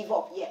 don't give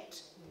up yet.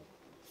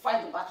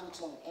 Fight the battle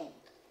to an end.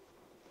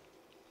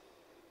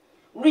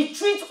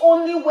 Retreat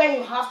only when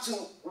you have to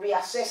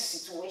reassess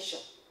situation.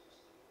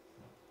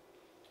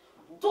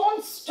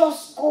 Don't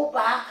just go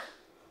back.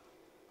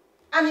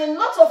 And a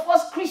lot of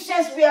us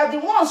Christians, we are the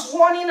ones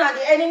running and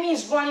the enemy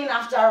is running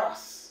after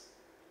us.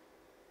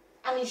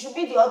 And it should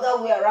be the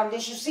other way around. They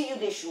should see you,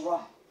 they should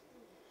run.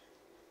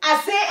 I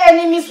say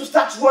enemies will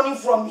start running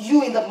from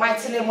you in the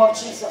mighty name of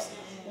Jesus.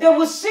 They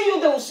will see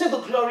you, they will see the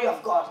glory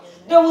of God.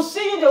 They will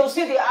see you, they will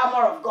see the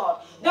armor of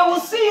God. They will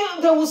see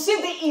you, they will see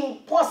the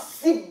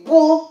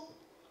impossible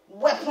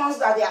weapons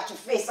that they have to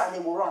face, and they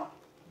will run.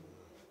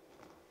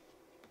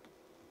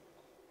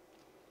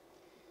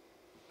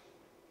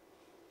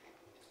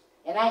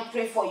 And I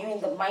pray for you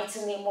in the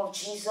mighty name of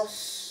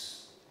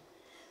Jesus,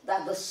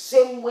 that the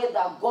same way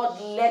that God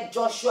led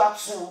Joshua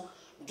to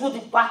do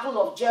the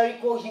battle of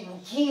Jericho, he will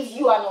give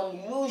you an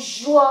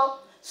unusual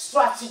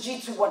strategy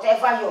to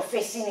whatever you're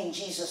facing in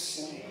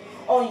Jesus' name.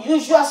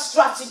 Unusual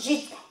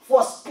strategy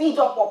for speed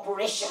up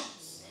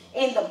operations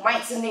in the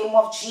mighty name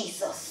of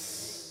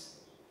Jesus.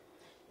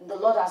 And the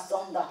Lord has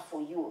done that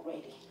for you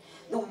already.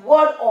 The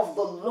word of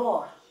the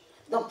Lord,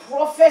 the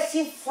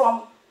prophecy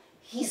from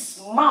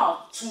his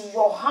mouth to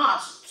your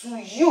heart, to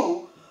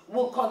you,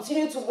 will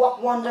continue to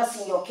work wonders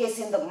in your case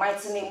in the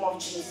mighty name of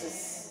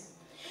Jesus.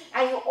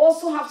 And you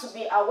also have to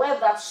be aware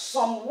that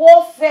some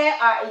warfare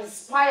are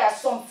inspired,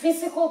 some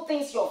physical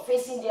things you're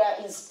facing, they are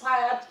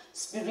inspired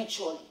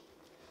spiritually.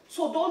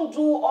 So don't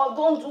do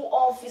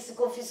all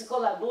physical,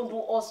 and don't do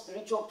all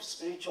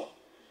spiritual.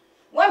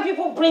 When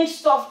people bring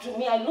stuff to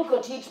me, I look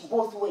at it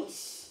both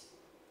ways.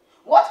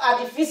 What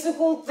are the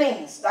physical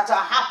things that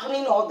are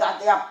happening or that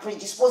they are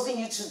predisposing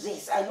you to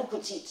this? I look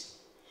at it.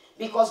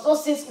 Because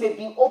those things may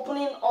be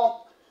opening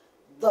up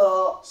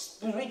the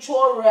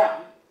spiritual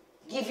realm,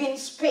 giving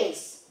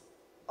space,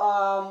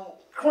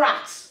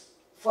 cracks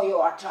for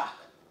your attack.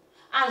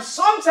 And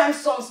sometimes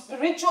some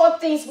spiritual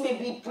things may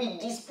be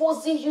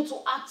predisposing you to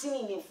acting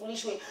in a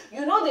foolish way.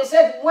 You know, they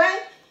said when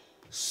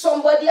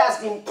somebody has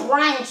been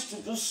primed to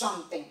do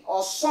something,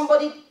 or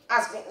somebody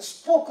has been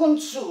spoken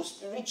to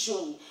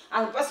spiritually,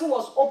 and the person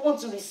was open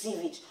to receive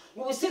it,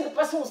 you will see the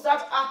person will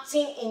start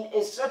acting in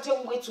a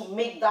certain way to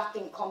make that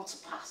thing come to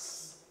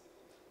pass.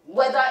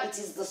 Whether it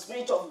is the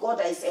Spirit of God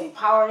that is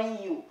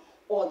empowering you,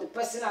 or the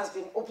person has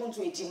been open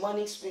to a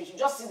demonic spirit. You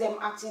just see them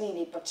acting in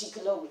a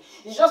particular way.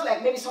 It's just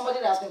like maybe somebody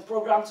that has been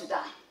programmed to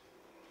die.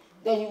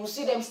 Then you will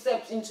see them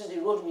step into the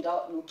road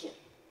without looking.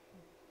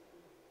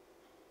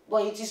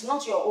 But it is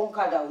not your own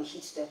car that will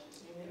hit them.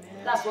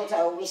 Amen. That's what I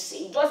always say.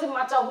 It doesn't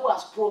matter who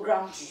has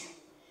programmed you.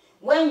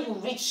 When you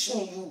reach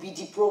me, you'll be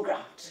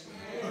deprogrammed.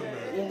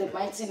 Amen. In the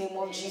mighty name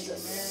of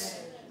Jesus.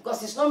 Amen.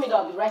 Because it's not me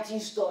that will be writing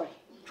story.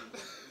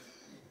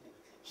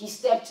 He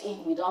stepped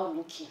in without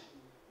looking.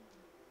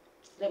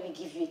 Let me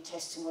give you a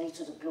testimony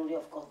to the glory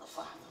of God the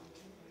Father.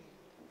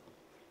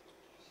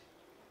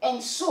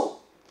 And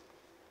so,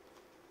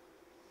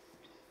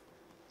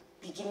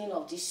 beginning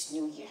of this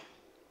new year,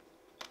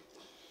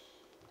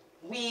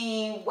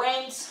 we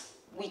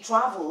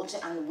traveled,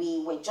 and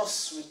we were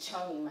just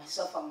returning,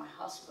 myself and my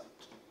husband.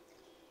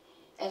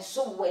 And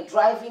so we were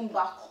driving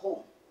back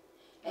home.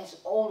 And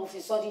all of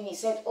a sudden he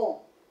said,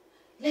 oh,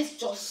 let's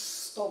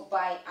just stop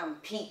by and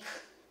pick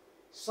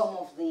some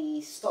of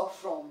the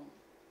stuff from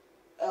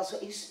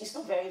elsewhere. It's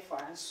not very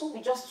far. And so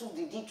we just took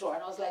the detour.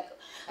 And I was like,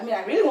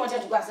 I really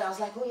wanted to go. And I was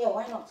like, oh yeah,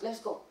 why not? Let's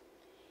go.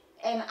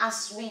 And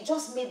as we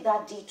just made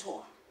that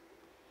detour,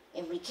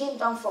 and we came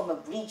down from a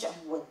bridge and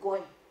we were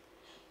going,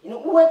 we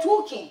were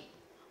talking.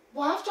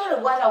 But after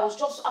a while, I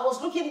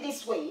was looking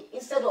this way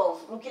instead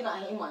of looking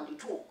at him and the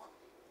talk.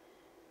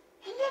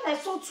 And then I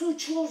saw two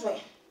children.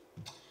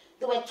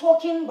 They were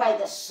talking by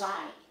the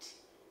side.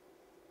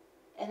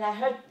 And I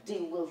heard they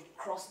will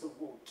cross the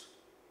road.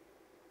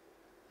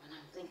 And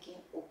I'm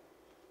thinking, oh.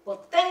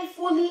 But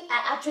thankfully,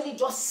 I actually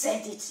just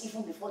said it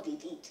even before they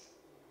did.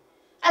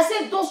 I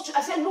said,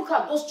 look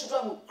at those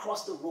children will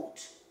cross the road.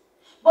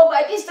 But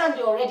by this time,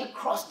 they already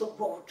crossed the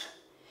road.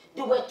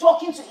 They were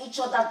talking to each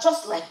other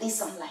just like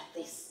this and like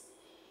this.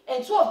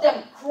 And two of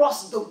them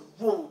crossed the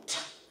road.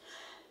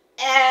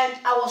 And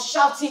I was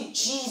shouting,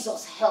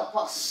 Jesus, help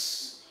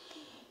us.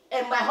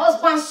 And my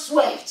husband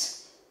sweat,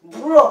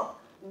 bro,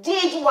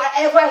 did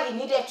whatever he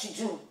needed to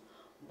do.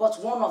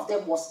 But one of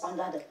them was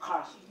under the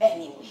car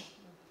anyway.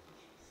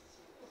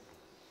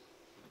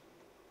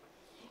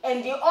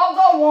 And the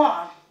other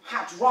one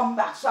had run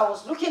back. So I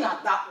was looking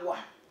at that one.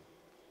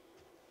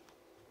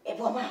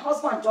 But my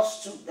husband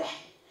just stood there.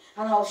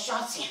 And I was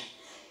shouting,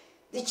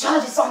 the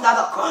child is under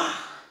the car.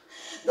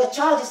 The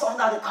child is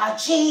under the car.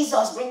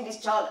 Jesus, bring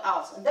this child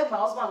out. And then my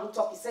husband looked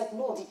up. He said,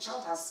 no, the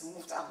child has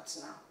moved out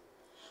now.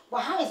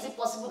 But how is it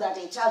possible that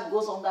a child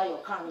goes under your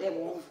car and then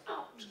move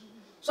out?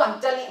 So I'm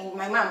telling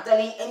my mom,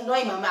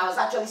 knowing my mom, I was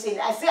actually saying,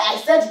 I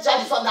said the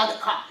child is under the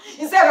car.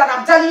 He said, and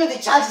I'm telling you,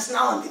 the child is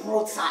now on the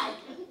roadside.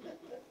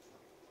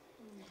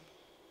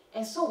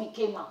 And so we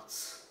came out.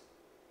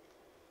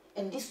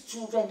 And these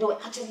children, they were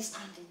actually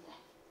standing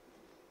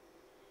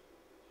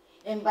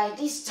there. And by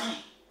this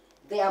time,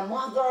 their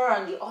mother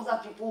and the other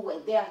people were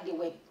there and they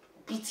were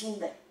beating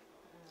them.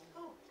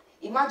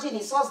 Imagine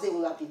it's us they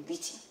would have been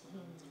beating.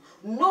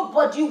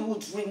 Nobody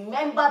would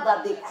remember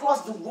that they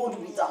crossed the road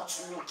without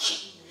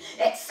looking.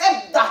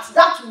 Except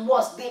that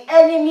was the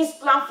enemy's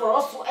plan for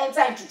us to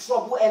enter into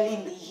trouble early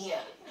in the year.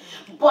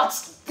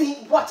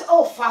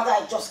 Oh Father,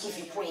 I just give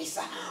you praise.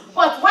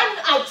 But when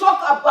I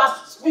talk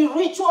about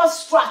spiritual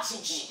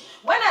strategy,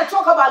 when I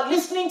talk about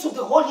listening to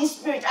the Holy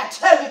Spirit, I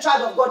tell you,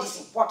 child of God, is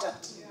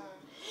important.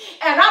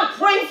 And I'm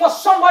praying for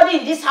somebody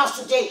in this house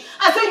today.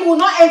 I say you will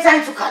not enter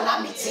into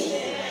calamity.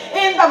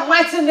 In the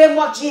mighty name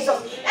of Jesus.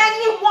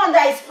 Anyone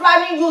that is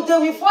planning you, they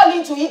will fall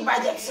into it by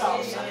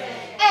themselves.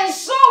 And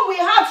so we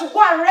had to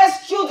go and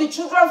rescue the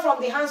children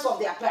from the hands of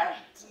their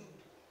parents.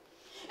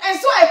 And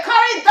so I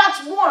carried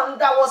that one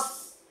that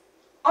was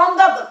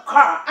under the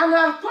car. And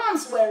her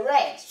pants were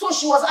red. So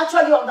she was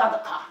actually under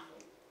the car.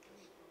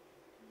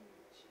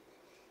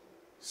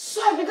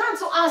 So I began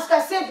to ask,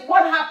 I said,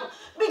 what happened?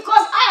 Because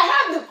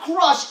I had the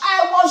crush.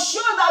 I was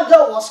sure that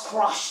girl was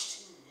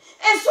crushed.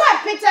 And so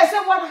I picked her, I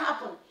said, what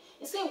happened?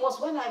 He said, it was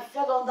when I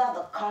fell under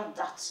the car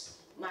that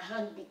my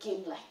hand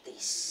became like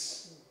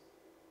this.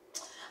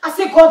 I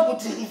said, God will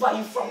deliver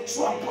you from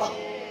trouble.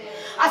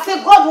 I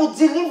said, God will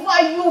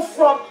deliver you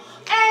from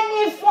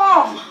any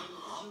form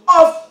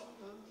of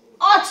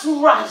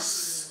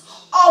utterance,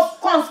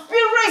 of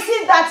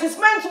conspiracy that is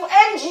meant to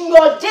end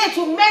your day,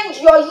 to mend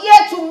your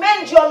year, to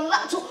mend your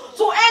life,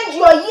 to end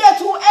your year,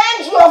 to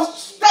end your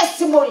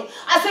testimony.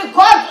 I say,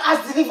 God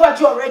has delivered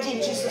you already in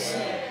Jesus'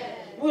 name.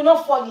 We will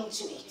not fall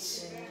into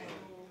it.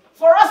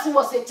 For us, it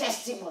was a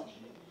testimony.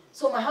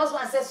 So my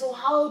husband said, so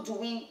how do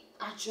we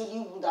actually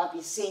would have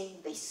been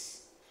saying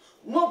this?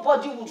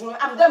 Nobody would remember.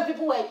 And then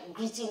people were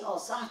greeting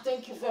us.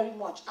 Thank you very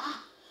much.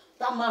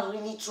 That man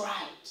really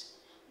tried.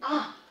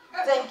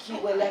 Thank you.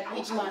 We're like,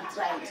 which man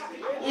tried?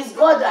 It's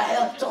God that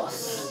helped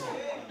us.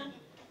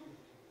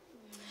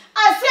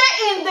 I say,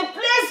 in the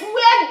place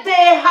where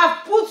they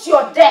have put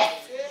your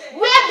death,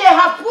 where they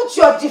have put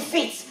your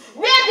defeat,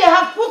 where they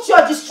have put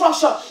your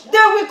destruction, they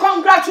will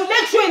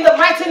congratulate you in the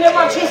mighty name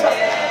of Jesus.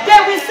 They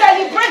will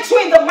celebrate you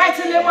in the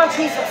mighty name of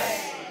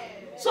Jesus.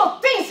 So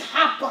things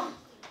happen,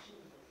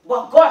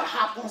 but God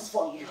happens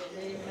for you.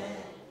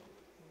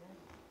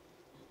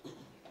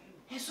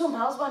 And so my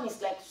husband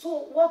is like,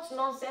 so what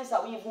nonsense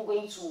are we even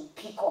going to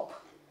pick up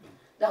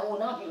that will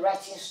now be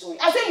writing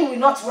stories? I say, you will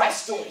not write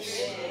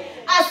stories.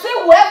 I say,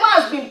 whoever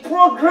has been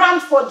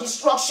programmed for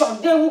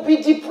destruction, they will be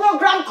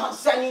deprogrammed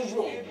concerning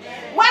you.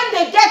 When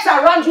they get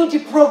around you,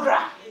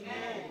 deprogram.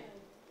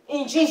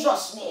 In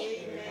Jesus' name.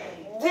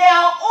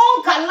 Their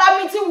own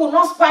calamity will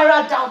not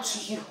spiral down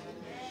to you.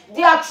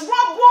 Their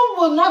trouble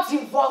will not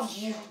involve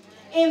you.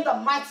 In the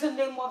mighty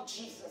name of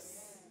Jesus.